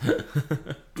serious.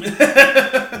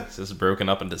 It's just broken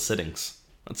up into sittings.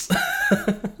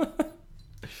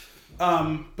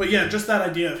 But yeah, just that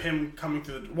idea of him coming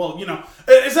through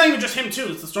it's not even just him too.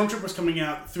 It's the stormtroopers coming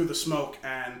out through the smoke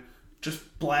and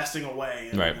just blasting away.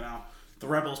 And, right. The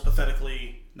rebels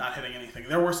pathetically not hitting anything.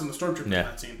 They're worse than the stormtroopers in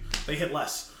that scene. They hit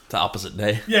less. It's the opposite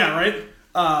day. Yeah, right?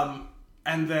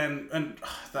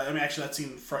 Actually that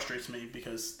scene frustrates me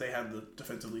because they had the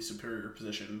defensively superior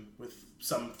position with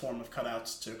some form of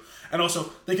cutouts too. And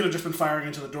also, they could have just been firing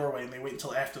into the doorway and they wait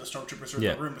until after the stormtroopers are in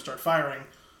the room to start firing.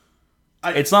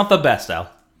 It's not the best,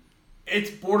 Al. It's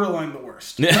borderline the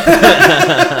worst. But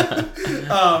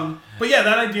yeah,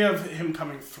 that idea of him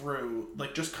coming through,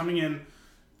 just coming in,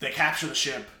 they capture the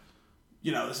ship,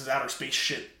 this is outer space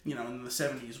shit, in the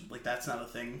 70s, that's not a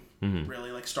thing,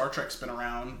 really. Star Trek's been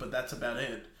around, but that's about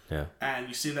it. Yeah. And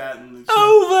you see that and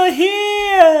over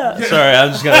here! Sorry,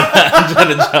 I'm trying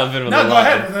to jump in with no, a go line.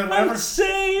 ahead. I'm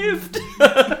saved!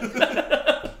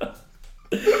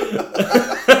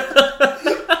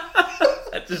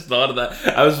 I just thought of that.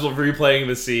 I was replaying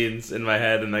the scenes in my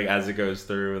head and as it goes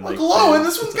through. And hello, and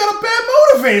this one's got a bad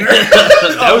motivator!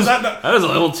 that was a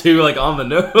little too on the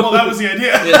nose. Well, that was the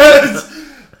idea.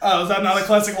 Was that not a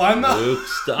classic line, though? Luke,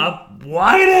 stop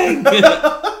whining!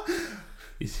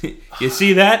 You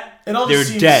see that? They're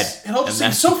dead. It all just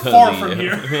seems so far from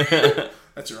here.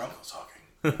 That's your uncle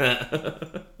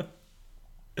talking.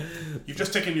 You've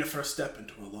just taken your first step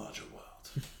into a larger world.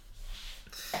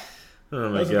 Oh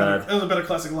my god. That was a better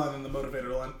classic line than the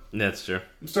motivator line. That's true.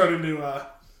 I'm starting to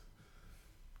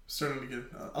get...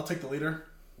 I'll take the leader.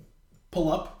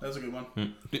 Pull up. That was a good one.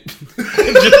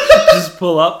 just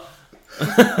pull up.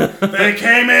 They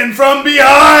came in from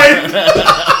behind!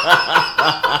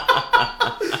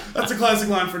 That's a classic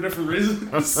line for different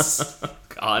reasons.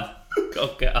 God.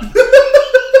 Oh, God.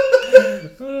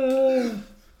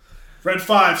 Red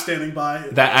 5 standing by.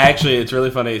 It's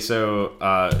really funny. So,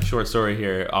 short story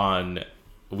here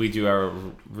we do our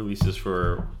releases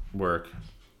for work.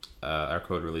 Our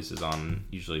code releases on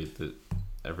usually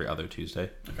every other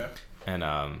Tuesday. Okay. And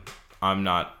I'm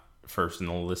not first in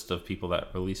the list of people that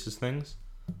releases things.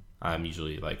 I'm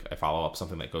usually I follow up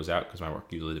something that goes out because my work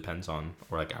usually depends on,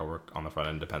 or our work on the front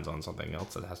end depends on something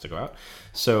else that has to go out.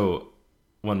 So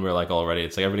when we're all ready,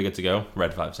 it's everybody good to go.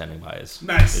 Red 5 standing by is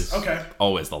nice. Is okay.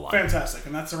 Always the line. Fantastic,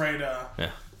 and that's the right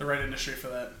the right industry for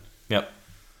that. Yep.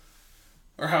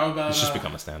 Or how about it's just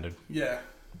become a standard. Yeah.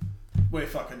 Wait,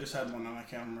 fuck! I just had one and I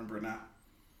can't remember it now.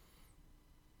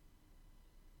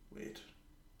 Wait.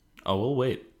 Oh, we'll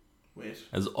wait. Wait.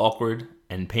 As awkward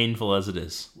and painful as it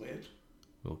is. Wait.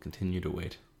 We'll continue to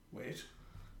wait. Wait.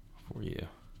 For you.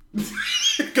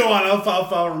 Go on,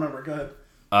 I'll remember. Go ahead.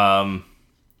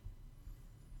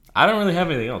 I don't really have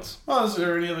anything else. Well, is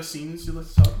there any other scenes you'd like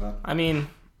to talk about? I mean...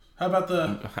 How about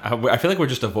the... I feel like we're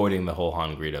just avoiding the whole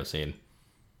Han Greedo scene.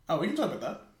 Oh, we can talk about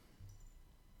that.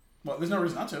 Well, there's no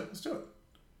reason not to. Let's do it.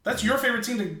 That's your favorite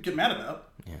scene to get mad about.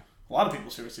 Yeah. A lot of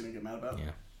people's favorite scene to get mad about.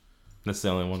 Yeah. That's the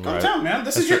only one where Calm down, man.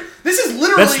 This is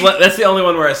literally... That's the only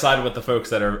one where I side with the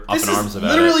folks that are up in arms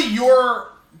about it. This is literally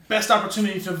your best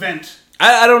opportunity to vent.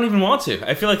 I don't even want to.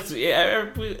 I feel like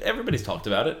everybody's talked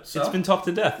about it. So? It's been talked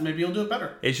to death. Maybe you'll do it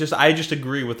better. It's just I just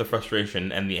agree with the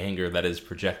frustration and the anger that is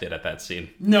projected at that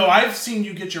scene. No, I've seen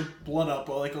you get your blood up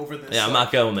over this. Yeah, I'm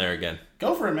not going there again.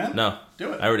 Go for it, man. No.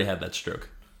 Do it. I already had that stroke.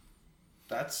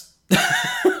 That's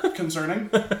concerning.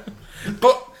 But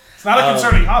it's not a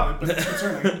concerning hobbit, but it's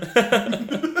concerning.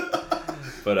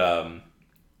 But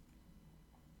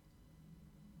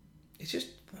it's just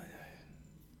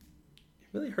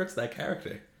it really hurts that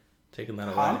character taking that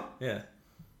away. Yeah.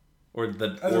 Or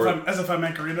as if I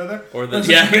meant Garrido there. Or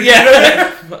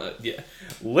yeah.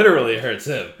 Literally hurts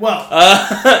him. Well,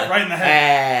 right in the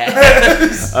head.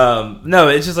 No,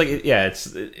 it's just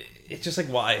it's just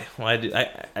why do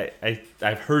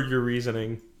I've heard your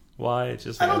reasoning. Why? It's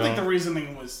just I don't think the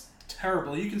reasoning was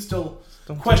terrible. You can still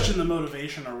question the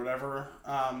motivation or whatever.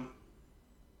 I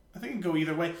think it can go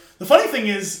either way. The funny thing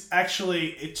is,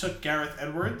 actually, it took Gareth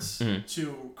Edwards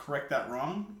to correct that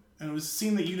wrong. And it was a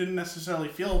scene that you didn't necessarily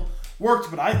feel worked,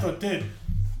 but I thought did.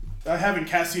 Having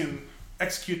Cassian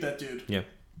execute that dude. Yeah.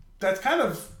 That's kind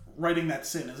of righting that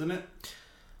sin, isn't it?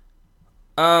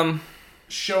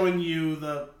 Showing you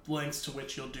the lengths to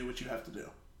which you'll do what you have to do.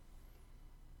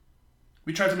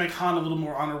 We tried to make Han a little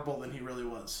more honorable than he really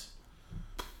was.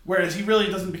 Whereas he really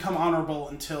doesn't become honorable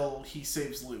until he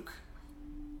saves Luke.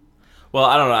 Well,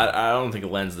 I don't know. I don't think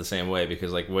it lends the same way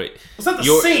because, like, what it's not the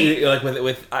same. Like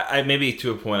with I maybe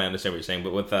to a point I understand what you're saying,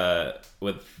 but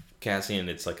with Cassian,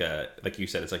 it's like you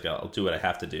said, it's like I'll do what I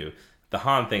have to do. The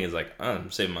Han thing is like I gotta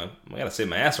save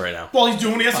my ass right now. Well, he's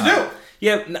doing what he has to do.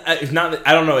 Yeah, it's not.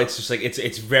 I don't know. It's just like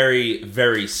it's very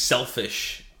very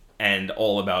selfish and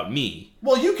all about me.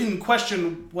 Well, you can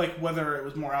question like whether it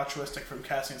was more altruistic from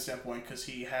Cassian's standpoint because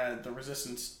he had the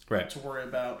resistance to worry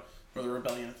about, or the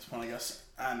rebellion at this point, I guess.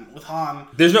 And with Han,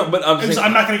 there's no. But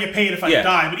I'm not going to get paid if I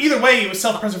die. But either way, it was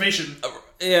self-preservation.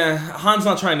 Yeah, Han's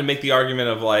not trying to make the argument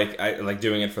of like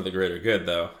doing it for the greater good,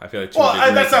 though. I feel like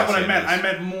that's not what I meant. I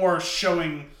meant more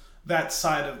showing that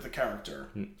side of the character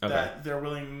that they're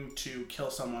willing to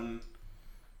kill someone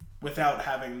without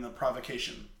having the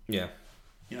provocation. Yeah,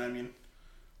 you know what I mean.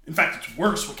 In fact, it's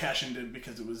worse what Cassian did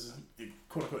because it was a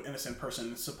quote unquote innocent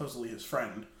person, supposedly his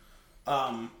friend,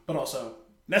 but also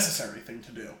necessary thing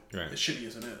to do. Right. As shitty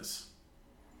as it is.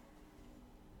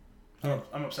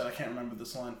 I'm upset. I can't remember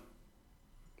this line.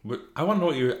 I want to know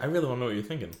what I really want to know what you're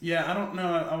thinking. Yeah, I don't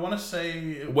know. I want to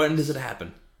say. When does it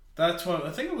happen? That's what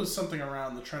I think. It was something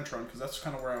around the trench run because that's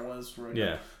kind of where I was. Where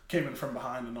I came in from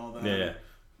behind and all that. Yeah.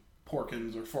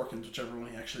 Porkins or Forkins, whichever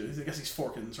one he actually is. I guess he's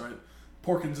Forkins, right?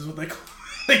 Porkins is what they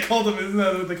called him. Isn't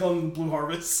that what they called him? Blue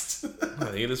Harvest. I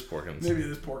think it is Porkins. Maybe it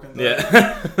is Porkins.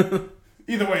 Yeah.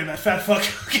 Either way, that fat fuck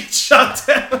gets shot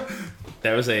down.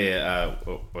 That was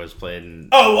was played in...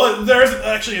 Oh, well, there's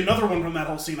actually another one from that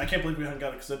whole scene. I can't believe we haven't got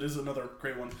it because it is another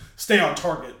great one. Stay on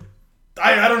target.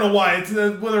 I don't know why. It's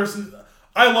whether it's...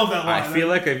 I love that line. I feel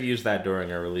like I've used that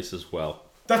during our release as well.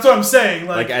 That's what I'm saying.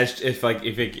 If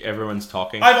everyone's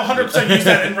talking. I've 100% used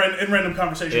that in random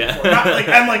conversation before. Not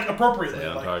and appropriately. Stay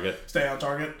on target. Stay on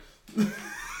target.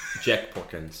 Jack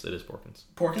Porkins. It is Porkins.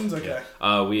 Porkins? Okay.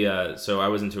 Yeah. So I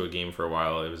was into a game for a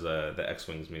while. It was the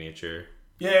X-Wings miniature.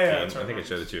 Yeah, that's right. I think I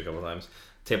showed it to you a couple times.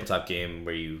 Tabletop game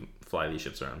where you fly these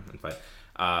ships around and fight.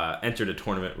 Entered a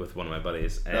tournament with one of my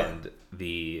buddies, and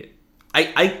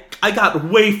I got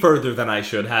way further than I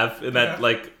should have in that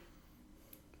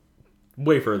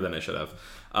way further than I should have.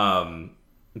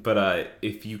 But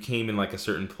if you came in a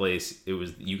certain place,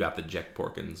 you got the Jack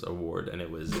Porkins award, and it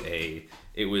was an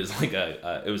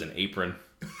apron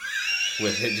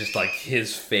with just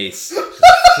his face just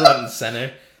front and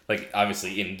center.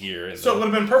 Obviously in gear. So it would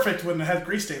have been perfect when it had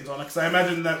grease stains on it, because I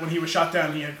imagine that when he was shot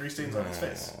down, he had grease stains on his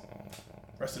face.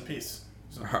 Rest in peace.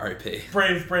 R.I.P.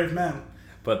 Brave man.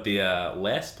 But the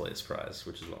last place prize,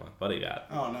 which is what my buddy got,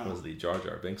 was the Jar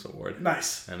Jar Binks Award.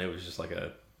 Nice. And it was just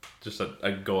a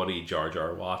gaudy Jar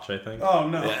Jar watch, I think. Oh,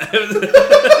 no. Yeah.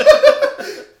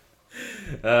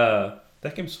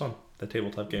 That game's fun. The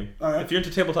tabletop game. Right. If you're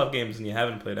into tabletop games and you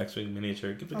haven't played X-Wing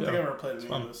Miniature, give it a go. I don't think I've ever played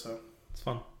any of this, so... It's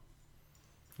fun.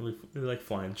 Really like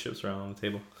flying ships around on the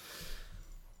table.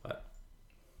 But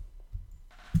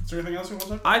is there anything else you want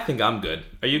to say? I think I'm good.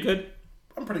 Are you good?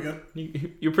 I'm pretty good.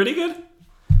 You're pretty good?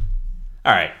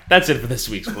 All right. That's it for this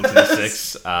week's Splatoon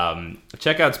 6.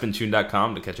 Check out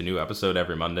spintune.com to catch a new episode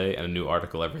every Monday and a new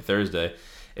article every Thursday.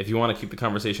 If you want to keep the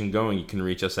conversation going, you can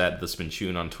reach us at The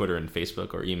Spintune on Twitter and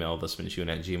Facebook, or email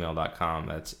thespintune@gmail.com.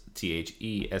 That's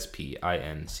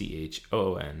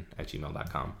THESPINCHOON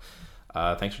 @gmail.com.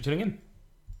 Thanks for tuning in.